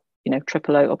problematic about,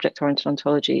 triple O, object-oriented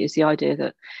ontology, is the idea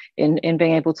that in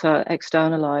being able to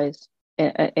externalize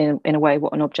in a way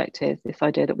what an object is, this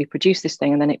idea that we produce this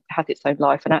thing and then it has its own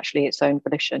life and actually its own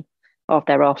volition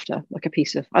thereafter, like a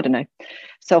piece of, I don't know,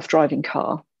 self-driving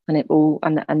car, and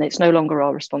it's no longer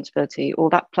our responsibility,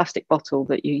 or that plastic bottle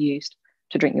that you used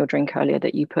to drink your drink earlier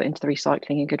that you put into the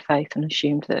recycling in good faith and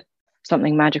assumed that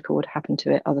something magical would happen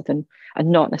to it, and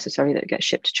not necessarily that it gets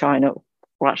shipped to China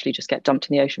or actually just get dumped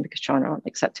in the ocean because China aren't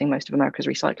accepting most of America's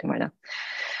recycling right now.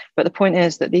 But the point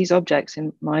is that these objects,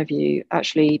 in my view,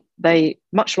 actually, they,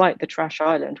 much like the trash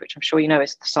island, which I'm sure you know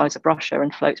is the size of Russia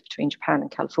and floats between Japan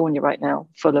and California right now,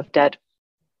 full of dead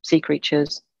sea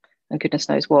creatures and goodness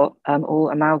knows what, all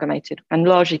amalgamated and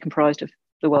largely comprised of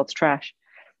the world's trash.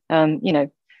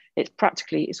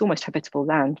 it's almost habitable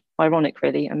land. Ironic,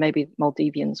 really, and maybe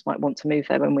Maldivians might want to move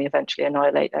there when we eventually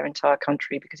annihilate their entire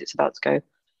country because it's about to go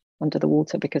under the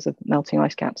water because of melting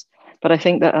ice caps. But I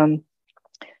think that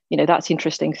that's the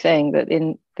interesting thing, that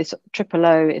in this triple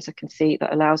O is a conceit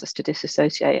that allows us to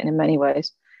disassociate and in many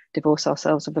ways divorce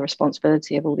ourselves of the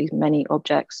responsibility of all these many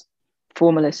objects,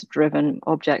 formalist driven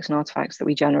objects and artifacts that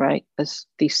we generate as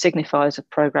these signifiers of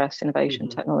progress, innovation,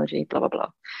 technology, blah, blah, blah.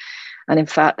 And in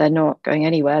fact, they're not going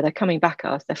anywhere. They're coming back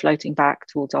at us. They're floating back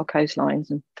towards our coastlines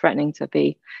and threatening to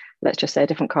be, let's just say, a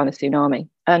different kind of tsunami.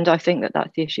 And I think that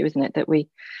that's the issue, isn't it? That we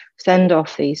send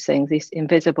off these things, these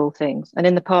invisible things. And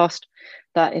in the past,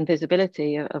 that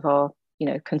invisibility of our,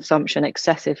 consumption,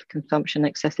 excessive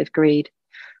greed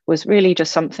was really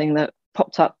just something that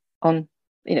popped up on,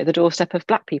 the doorstep of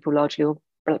Black people largely, or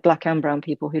Black and brown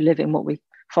people who live in what we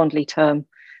fondly term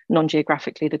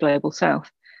non-geographically the global South.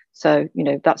 So,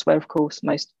 that's where, of course,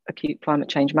 most acute climate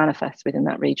change manifests within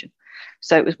that region.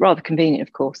 So it was rather convenient,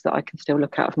 of course, that I can still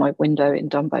look out of my window in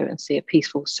Dumbo and see a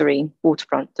peaceful, serene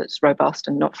waterfront that's robust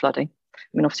and not flooding. I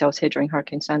mean, obviously, I was here during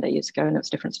Hurricane Sandy years ago, and that's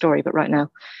a different story. But right now,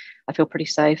 I feel pretty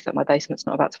safe that my basement's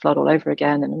not about to flood all over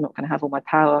again, and I'm not going to have all my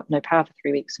no power for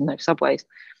 3 weeks and no subways,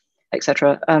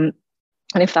 etc.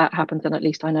 And if that happens, then at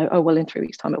least I know, oh, well, in 3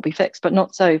 weeks' time, it'll be fixed. But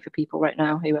not so for people right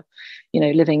now who are,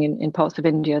 living in parts of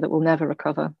India that will never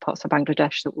recover, parts of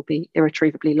Bangladesh that will be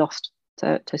irretrievably lost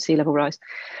to sea level rise.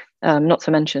 Not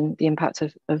to mention the impact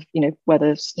of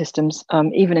weather systems,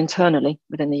 even internally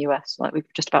within the US. Like we're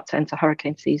just about to enter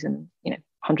hurricane season.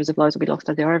 Hundreds of lives will be lost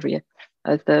as they are every year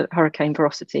as the hurricane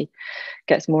ferocity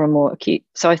gets more and more acute.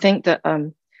 So I think that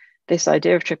this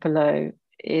idea of triple O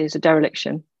is a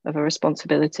dereliction of a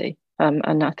responsibility.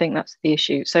 And I think that's the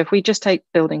issue. So if we just take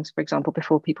buildings, for example,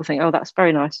 before people think, oh, that's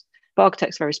very nice, but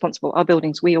architects are very responsible. Our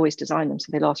buildings, we always design them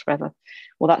so they last forever.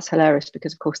 Well, that's hilarious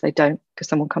because, of course, they don't, because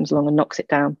someone comes along and knocks it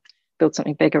down, builds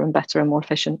something bigger and better and more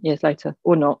efficient years later,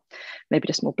 or not, maybe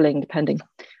just more bling, depending.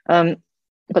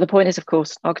 But the point is, of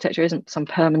course, architecture isn't some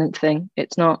permanent thing.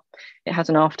 It's not. It has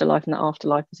an afterlife, and that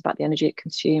afterlife is about the energy it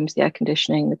consumes, the air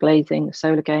conditioning, the glazing, the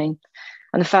solar gain,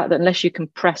 and the fact that unless you can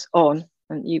press on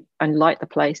and light the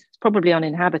place, it's probably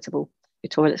uninhabitable. Your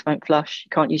toilets won't flush. You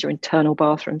can't use your internal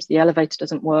bathrooms. The elevator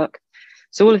doesn't work.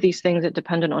 So all of these things are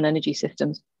dependent on energy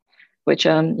systems, which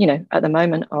at the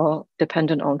moment are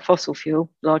dependent on fossil fuel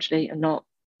largely, and not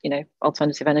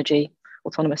alternative energy,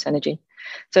 autonomous energy.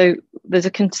 So there's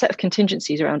a set of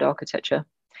contingencies around architecture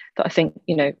that I think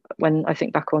when I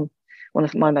think back on one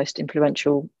of my most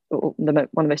influential, or one of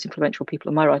the most influential people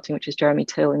in my writing, which is Jeremy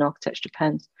Till in Architecture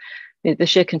Depends. The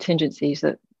sheer contingencies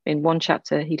that in one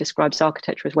chapter he describes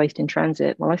architecture as waste in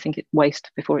transit. Well, I think it's waste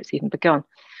before it's even begun.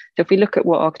 So if we look at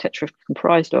what architecture is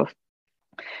comprised of,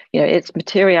 its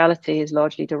materiality is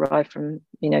largely derived from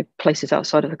places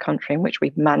outside of the country in which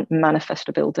we manifest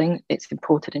a building. It's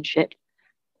imported and shipped.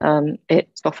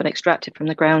 It's often extracted from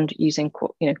the ground using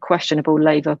questionable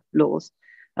labour laws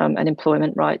and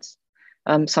employment rights,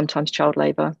 sometimes child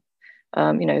labour.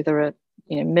 There are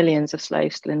millions of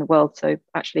slaves still in the world. So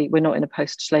actually, we're not in a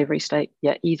post-slavery state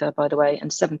yet either, by the way. And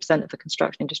 7% of the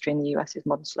construction industry in the US is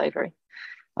modern slavery,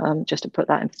 just to put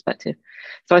that in perspective.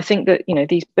 So I think that,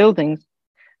 these buildings,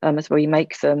 as we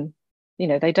make them,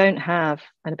 they don't have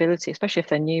an ability, especially if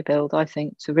they're new build, I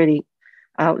think, to really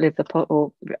outlive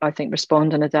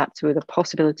respond and adapt to the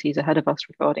possibilities ahead of us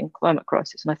regarding climate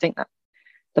crisis. And I think that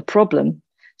the problem,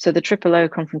 so the triple O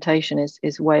confrontation is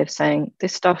a way of saying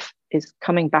this stuff is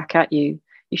coming back at you.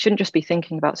 You shouldn't just be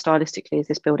thinking about stylistically, is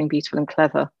this building beautiful and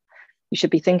clever? You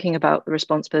should be thinking about the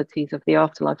responsibilities of the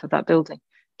afterlife of that building.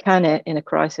 Can it, in a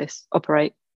crisis,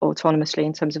 operate autonomously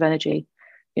in terms of energy?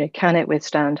 Can it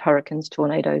withstand hurricanes,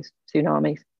 tornadoes,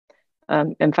 tsunamis?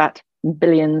 In fact,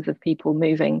 billions of people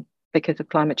moving because of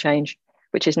climate change,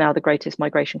 which is now the greatest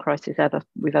migration crisis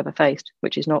we've ever faced,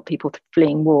 which is not people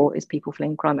fleeing war, is people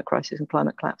fleeing climate crisis and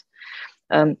climate collapse.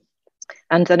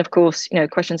 And then, of course,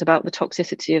 questions about the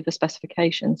toxicity of the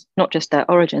specifications, not just their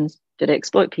origins. Did it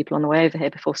exploit people on the way over here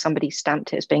before somebody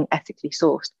stamped it as being ethically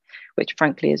sourced, which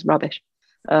frankly is rubbish.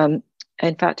 In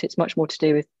fact, it's much more to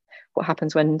do with what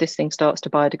happens when this thing starts to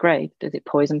biodegrade. Does it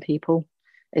poison people?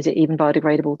 Is it even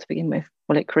biodegradable to begin with?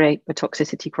 Will it create a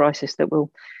toxicity crisis that will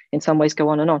in some ways go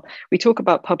on and on? We talk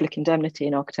about public indemnity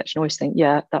in architecture and always think,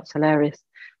 yeah, that's hilarious.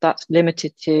 That's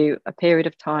limited to a period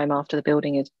of time after the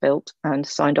building is built and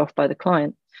signed off by the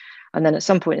client. And then at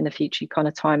some point in the future, you kind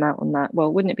of time out on that.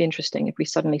 Well, wouldn't it be interesting if we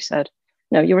suddenly said,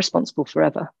 no, you're responsible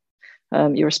forever.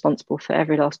 You're responsible for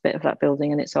every last bit of that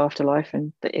building and its afterlife.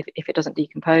 And if it doesn't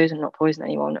decompose and not poison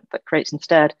anyone, but creates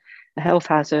instead a health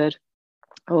hazard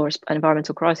or an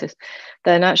environmental crisis,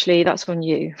 then actually that's on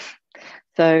you.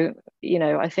 So,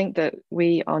 I think that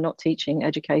we are not teaching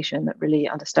education that really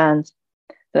understands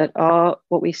that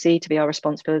what we see to be our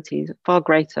responsibilities are far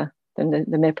greater than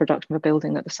the mere production of a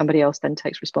building that somebody else then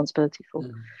takes responsibility for.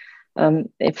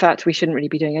 In fact, we shouldn't really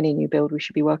be doing any new build. We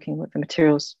should be working with the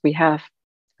materials we have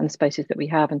and the spaces that we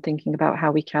have, and thinking about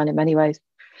how we can, in many ways,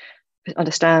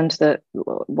 understand that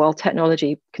while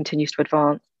technology continues to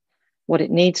advance, what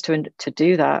it needs to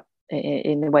do that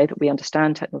in the way that we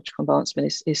understand technological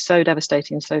advancement is so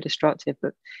devastating and so destructive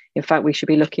that, in fact, we should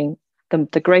be looking.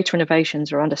 The greater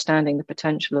innovations are understanding the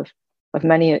potential of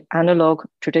many analog,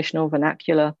 traditional,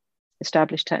 vernacular,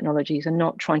 established technologies, and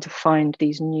not trying to find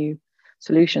these new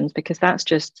solutions, because that's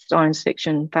just science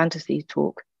fiction, fantasy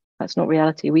talk. That's not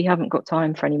reality. We haven't got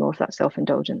time for any more of that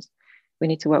self-indulgence. We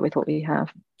need to work with what we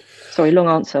have. Sorry, long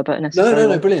answer, but necessary.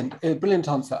 No, brilliant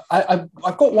answer.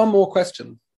 I've got one more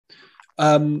question.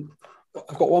 That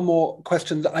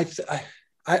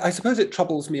I suppose it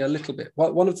troubles me a little bit.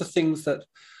 One of the things that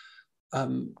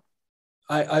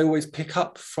I always pick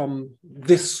up from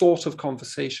this sort of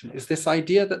conversation is this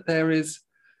idea that there is,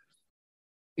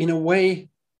 in a way,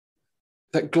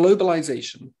 that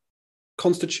globalization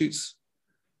constitutes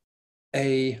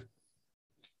a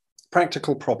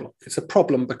practical problem. It's a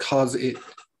problem because it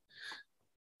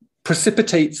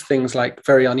precipitates things like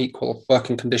very unequal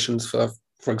working conditions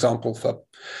for example, for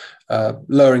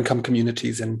lower income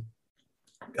communities in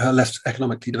less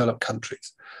economically developed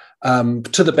countries,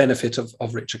 to the benefit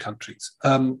of richer countries.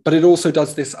 But it also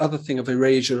does this other thing of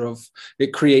erasure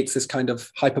it creates this kind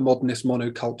of hypermodernist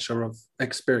monoculture of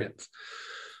experience.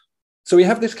 So we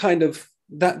have this kind of,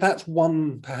 that's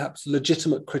one perhaps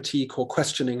legitimate critique or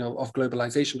questioning of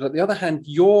globalization. But on the other hand,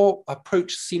 your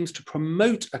approach seems to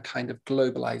promote a kind of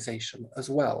globalization as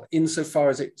well, insofar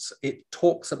as it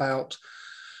talks about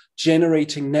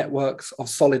generating networks of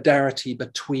solidarity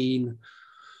between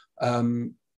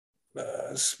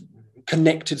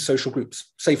connected social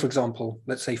groups. Say, for example,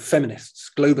 let's say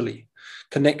feminists globally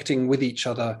connecting with each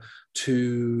other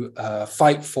to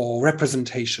fight for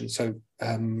representation, so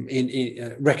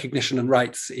in recognition and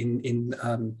rights in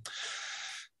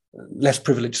less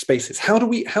privileged spaces. How do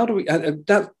we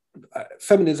that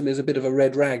feminism is a bit of a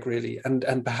red rag, really,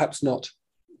 and perhaps not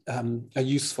a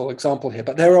useful example here,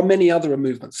 but there are many other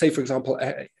movements. Say, for example,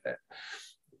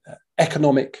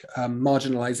 economic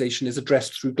marginalization is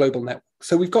addressed through global networks.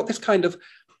 So we've got this kind of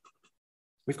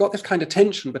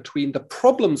tension between the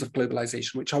problems of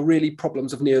globalization, which are really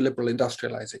problems of neoliberal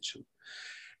industrialization,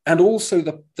 and also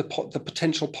the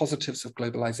potential positives of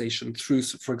globalization through,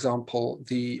 for example,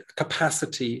 the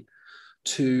capacity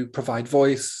to provide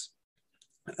voice,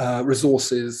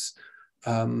 resources,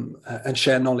 and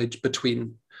share knowledge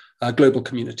between global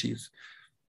communities.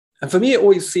 And for me, it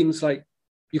always seems like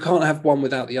you can't have one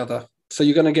without the other. So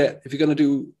you're going to get, if you're going to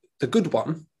do the good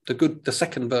one, the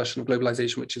second version of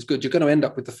globalization, which is good, you're going to end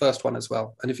up with the first one as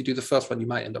well. And if you do the first one, you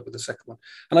might end up with the second one.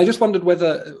 And I just wondered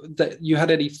whether that you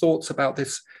had any thoughts about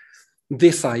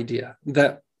this idea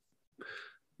that,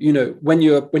 when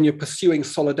you're pursuing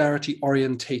solidarity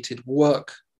orientated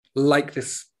work, like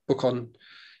this book on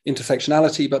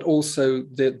intersectionality, but also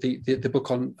the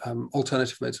book on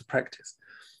alternative modes of practice,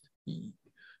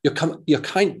 you're kind,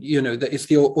 that it's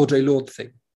the Audre Lorde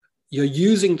thing. You're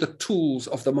using the tools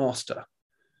of the master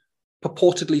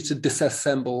purportedly to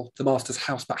disassemble the master's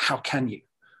house, but how can you?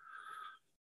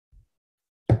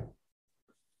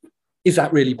 Is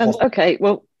that really possible? Okay,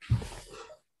 well,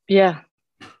 yeah.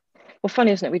 Well,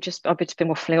 funny, isn't it? I've just been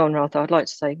waffling on rather. I'd like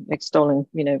to say extolling,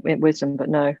 wisdom, but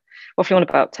no. Waffling on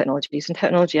about technologies, and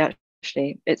technology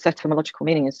actually, its etymological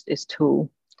meaning is tool.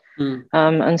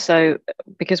 And so,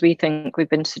 because we think we've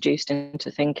been seduced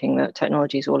into thinking that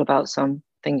technology is all about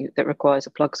something that requires a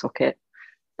plug socket,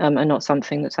 and not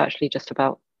something that's actually just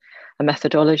about a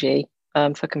methodology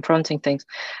for confronting things.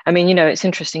 I mean, it's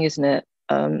interesting, isn't it?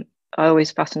 I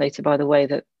always fascinated by the way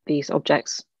that these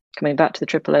objects, coming back to the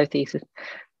triple O thesis,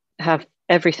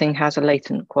 everything has a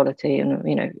latent quality.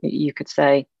 And, you could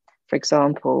say, for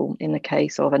example, in the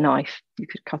case of a knife, you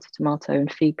could cut a tomato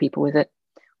and feed people with it,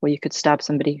 or you could stab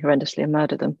somebody horrendously and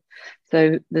murder them.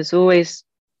 So there's always,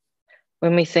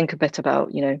 when we think a bit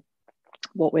about,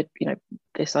 what would,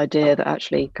 this idea that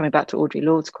actually, coming back to Audre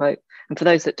Lorde's quote, and for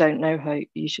those that don't know her,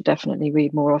 you should definitely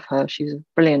read more of her. She's a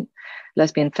brilliant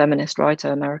lesbian feminist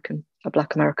writer, a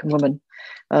Black American woman,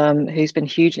 who's been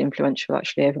hugely influential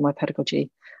actually over my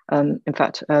pedagogy. In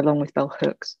fact, along with Bell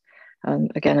Hooks,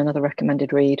 again, another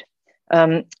recommended read.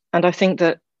 And I think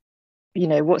that,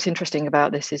 what's interesting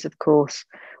about this is, of course,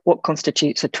 what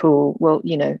constitutes a tool. Well,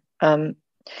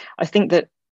 I think that,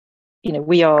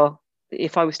 we are,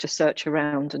 if I was to search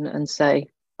around and say,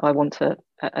 I want to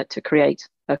create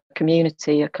a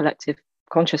community, a collective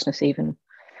consciousness even.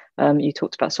 You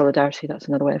talked about solidarity. That's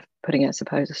another way of putting it, I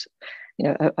suppose.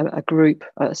 A group,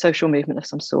 a social movement of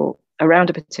some sort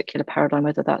around a particular paradigm,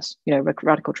 whether that's,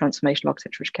 radical transformational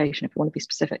architectural education, if you want to be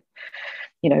specific.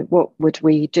 What would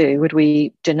we do? Would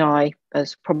we deny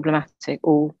as problematic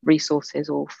all resources,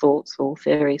 all thoughts, all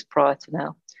theories prior to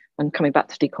now? And coming back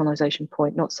to the decolonisation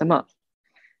point, not so much.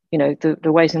 The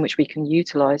ways in which we can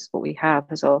utilise what we have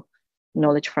as our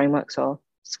knowledge frameworks, our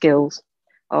skills,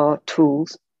 our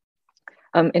tools,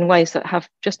 in ways that have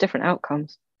just different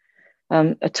outcomes.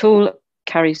 A tool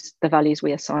carries the values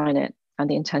we assign it and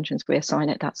the intentions we assign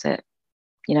it. That's it,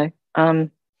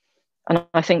 And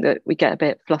I think that we get a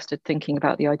bit flustered thinking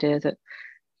about the idea that,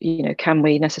 can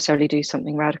we necessarily do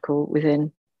something radical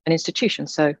within an institution?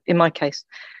 So in my case,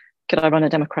 could I run a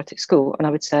democratic school? And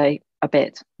I would say a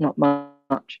bit, not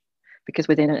much, because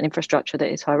within an infrastructure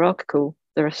that is hierarchical,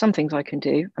 there are some things I can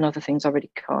do and other things I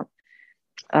really can't.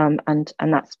 And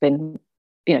that's been,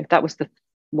 that was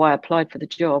why I applied for the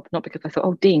job, not because I thought,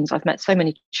 oh, deans, I've met so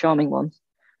many charming ones.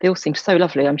 They all seem so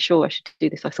lovely. I'm sure I should do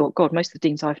this. I thought, God, most of the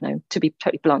deans I've known, to be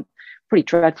totally blunt, pretty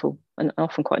dreadful and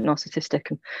often quite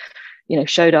narcissistic, and,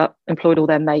 showed up, employed all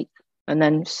their mates, and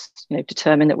then,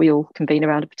 determined that we all convene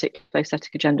around a particular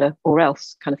aesthetic agenda or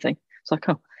else kind of thing. It's like,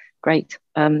 oh, great.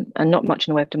 And not much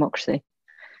in the way of democracy,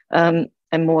 and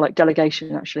more like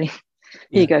delegation, actually.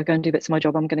 Here you go and do bits of my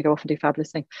job. I'm going to go off and do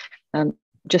fabulous thing.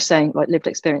 Just saying, like, lived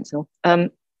experience and all.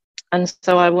 And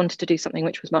so I wanted to do something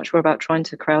which was much more about trying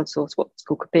to crowdsource what the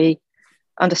school could be,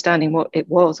 understanding what it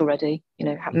was already,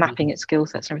 mapping its skill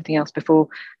sets and everything else before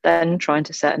then trying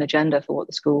to set an agenda for what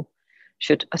the school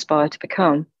should aspire to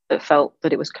become that felt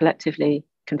that it was collectively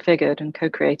configured and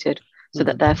co-created so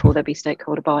that therefore there'd be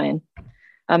stakeholder buy-in.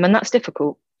 And that's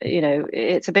difficult.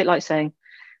 It's a bit like saying,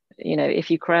 if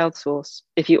you crowdsource,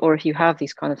 if you have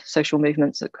these kind of social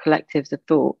movements, collectives of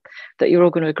thought, that you're all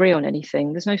going to agree on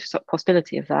anything, there's no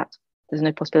possibility of that. There's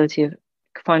no possibility of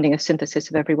finding a synthesis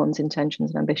of everyone's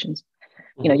intentions and ambitions.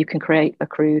 You can create a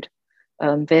crude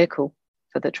vehicle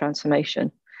for the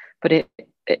transformation, but it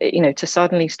to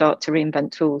suddenly start to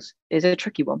reinvent tools is a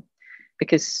tricky one,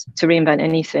 because to reinvent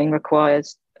anything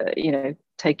requires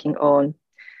taking on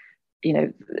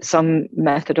some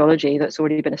methodology that's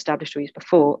already been established or used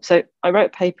before. So I wrote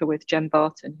a paper with Jem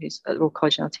Barton, who's at the Royal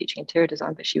College now teaching interior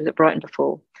design, but she was at Brighton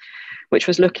before, which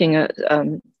was looking at,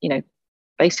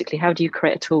 basically how do you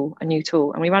create a new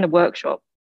tool? And we ran a workshop,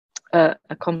 a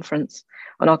conference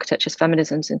on architecture's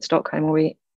feminisms in Stockholm, where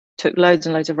we took loads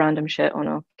and loads of random shit on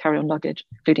our carry-on luggage,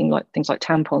 including things like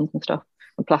tampons and stuff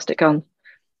and plastic guns,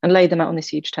 and laid them out on this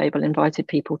huge table, invited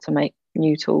people to make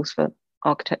new tools for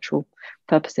architectural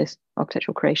purposes,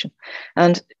 architectural creation,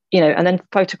 and then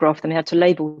photograph them. They had to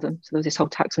label them, so there was this whole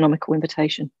taxonomical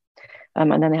invitation,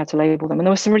 and then they had to label them, and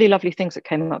there were some really lovely things that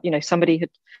came up. Somebody had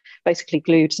basically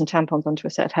glued some tampons onto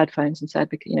a set of headphones and said,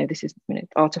 because this is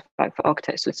artifact for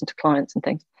architects to listen to clients and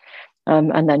things,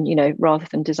 and then rather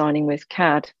than designing with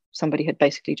CAD, somebody had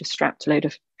basically just strapped a load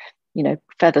of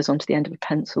feathers onto the end of a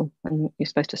pencil, and you're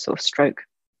supposed to sort of stroke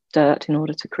dirt in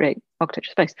order to create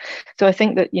architecture space. So I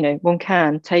think that one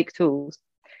can take tools.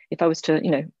 If I was to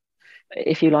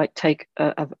if you like take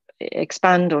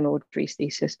expand on Audrey's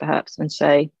thesis perhaps and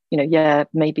say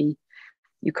maybe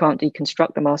you can't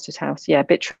deconstruct the master's house, a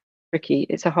bit tricky.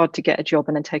 It's hard to get a job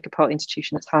and then take apart the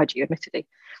institution that's hired you, admittedly,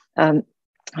 and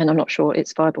I'm not sure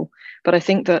it's viable. But I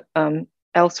think that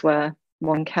elsewhere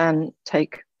one can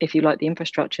take, if you like, the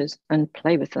infrastructures and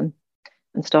play with them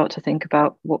and start to think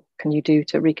about what can you do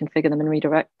to reconfigure them and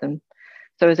redirect them.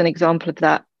 So as an example of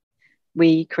that,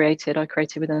 I created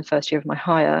within the first year of my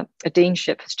hire a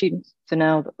deanship for students. So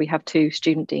now that we have 2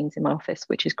 student deans in my office,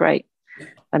 which is great,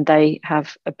 and they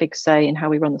have a big say in how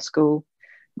we run the school.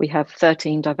 We have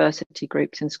 13 diversity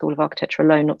groups in the School of Architecture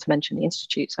alone, not to mention the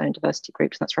Institute's own diversity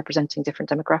groups, and that's representing different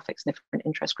demographics and different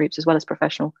interest groups, as well as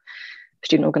professional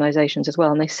student organisations as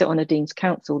well. And they sit on a Dean's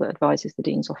Council that advises the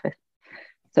Dean's office.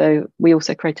 So we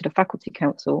also created a faculty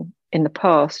council. In the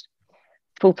past,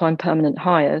 full-time permanent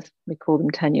hires, we call them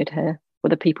tenured here, were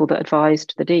the people that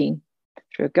advised the dean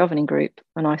through a governing group.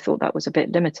 And I thought that was a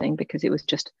bit limiting, because it was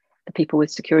just the people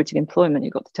with security of employment who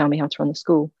got to tell me how to run the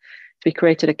school. So we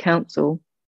created a council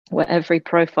where every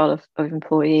profile of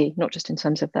employee, not just in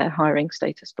terms of their hiring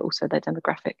status, but also their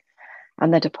demographic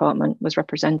and their department, was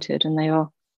represented. And they are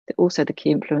also the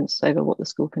key influence over what the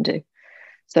school can do.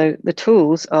 So the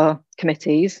tools are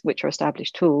committees, which are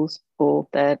established tools, or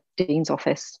their dean's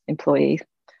office employees.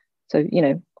 So,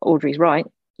 Audrey's right,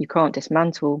 you can't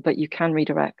dismantle, but you can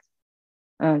redirect.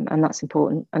 And that's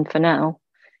important. And for now,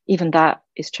 even that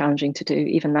is challenging to do.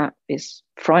 Even that is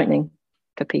frightening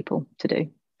for people to do.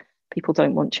 People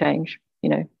don't want change.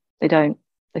 They don't.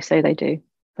 They say they do,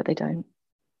 but they don't.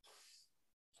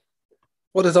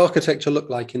 What does architecture look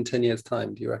like in 10 years'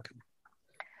 time, do you reckon?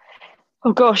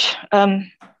 Oh, gosh.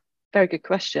 Very good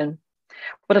question.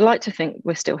 But I'd like to think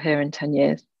we're still here in 10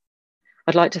 years.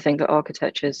 I'd like to think that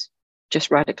architecture's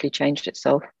just radically changed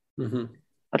itself. Mm-hmm.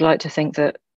 I'd like to think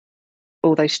that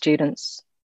all those students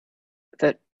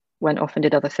that went off and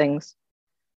did other things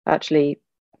actually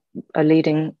are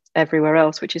leading everywhere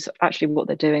else, which is actually what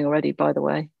they're doing already, by the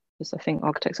way. Because I think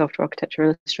Architects After Architecture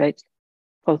illustrates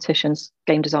politicians,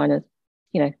 game designers,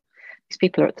 these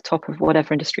people are at the top of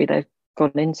whatever industry they've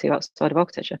gone into outside of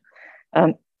architecture.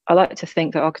 I like to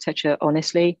think that architecture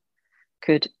honestly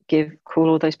could call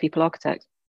all those people architects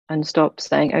and stop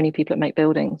saying only people that make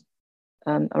buildings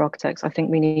are architects. I think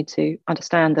we need to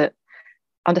understand that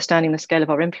understanding the scale of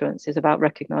our influence is about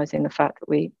recognizing the fact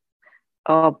that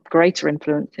our greater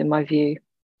influence, in my view,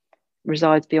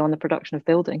 resides beyond the production of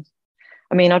buildings.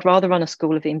 I mean, I'd rather run a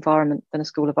school of the environment than a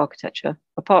school of architecture,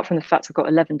 apart from the fact I've got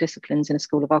 11 disciplines in a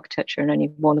school of architecture and only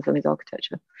one of them is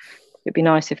architecture. It'd be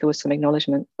nice if there was some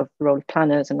acknowledgement of the role of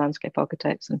planners and landscape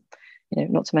architects and,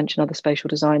 not to mention other spatial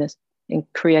designers in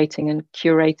creating and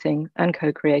curating and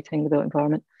co-creating the built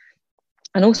environment.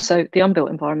 And also the unbuilt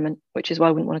environment, which is why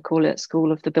I wouldn't want to call it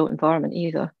School of the Built Environment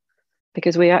either,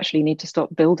 because we actually need to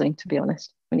stop building, to be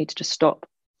honest. We need to just stop.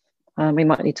 We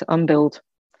might need to unbuild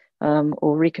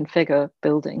or reconfigure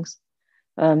buildings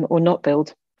or not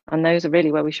build. And those are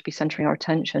really where we should be centering our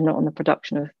attention, not on the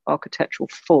production of architectural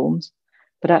forms,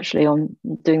 but actually on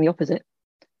doing the opposite,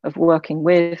 of working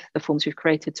with the forms we've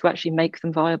created to actually make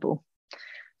them viable.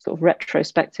 Sort of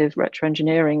retrospective,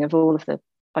 retro-engineering of all of the,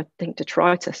 I think,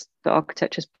 detritus that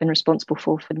architecture's been responsible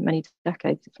for many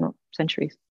decades, if not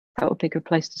centuries. That would be a good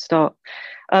place to start.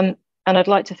 And I'd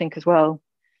like to think as well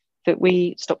that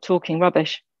we stop talking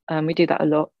rubbish. We do that a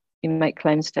lot. We make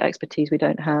claims to expertise we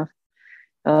don't have.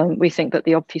 We think that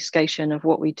the obfuscation of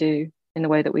what we do in the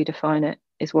way that we define it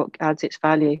is what adds its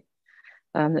value.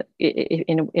 That it,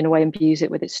 in a way, imbues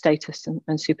it with its status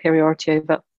and superiority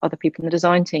over other people in the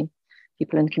design team,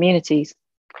 people in communities,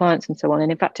 clients, and so on.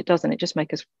 And in fact, it doesn't. It just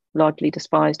makes us largely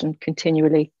despised and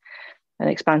continually and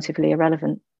expansively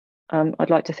irrelevant. I'd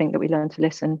like to think that we learn to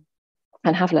listen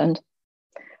and have learned,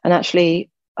 and actually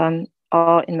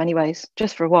are in many ways,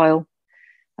 just for a while,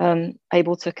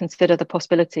 able to consider the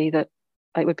possibility that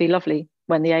it would be lovely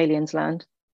when the aliens land,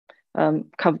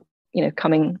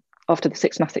 coming after the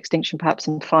sixth mass extinction perhaps,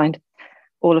 and find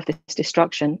all of this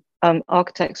destruction.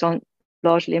 Architects aren't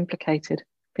largely implicated.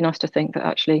 It'd be nice to think that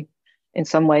actually in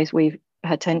some ways we've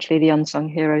potentially the unsung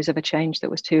heroes of a change that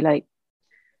was too late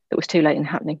in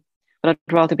happening. But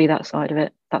I'd rather be that side of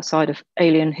it, that side of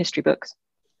alien history books,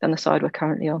 than the side we're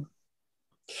currently on.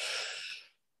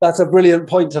 That's a brilliant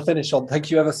point to finish on.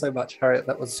 Thank you ever so much, Harriet.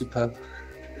 That was superb.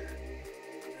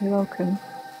 You're welcome.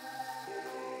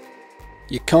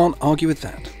 You can't argue with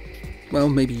that. Well,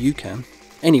 maybe you can.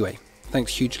 Anyway,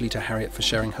 thanks hugely to Harriet for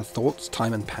sharing her thoughts,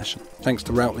 time and passion. Thanks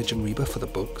to Routledge and Reba for the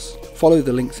books. Follow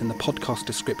the links in the podcast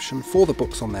description for the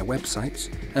books on their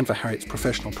websites and for Harriet's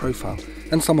professional profile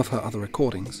and some of her other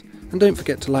recordings. And don't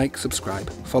forget to like, subscribe,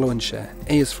 follow and share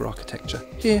A is for Architecture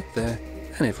here, there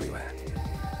and everywhere.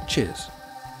 Cheers.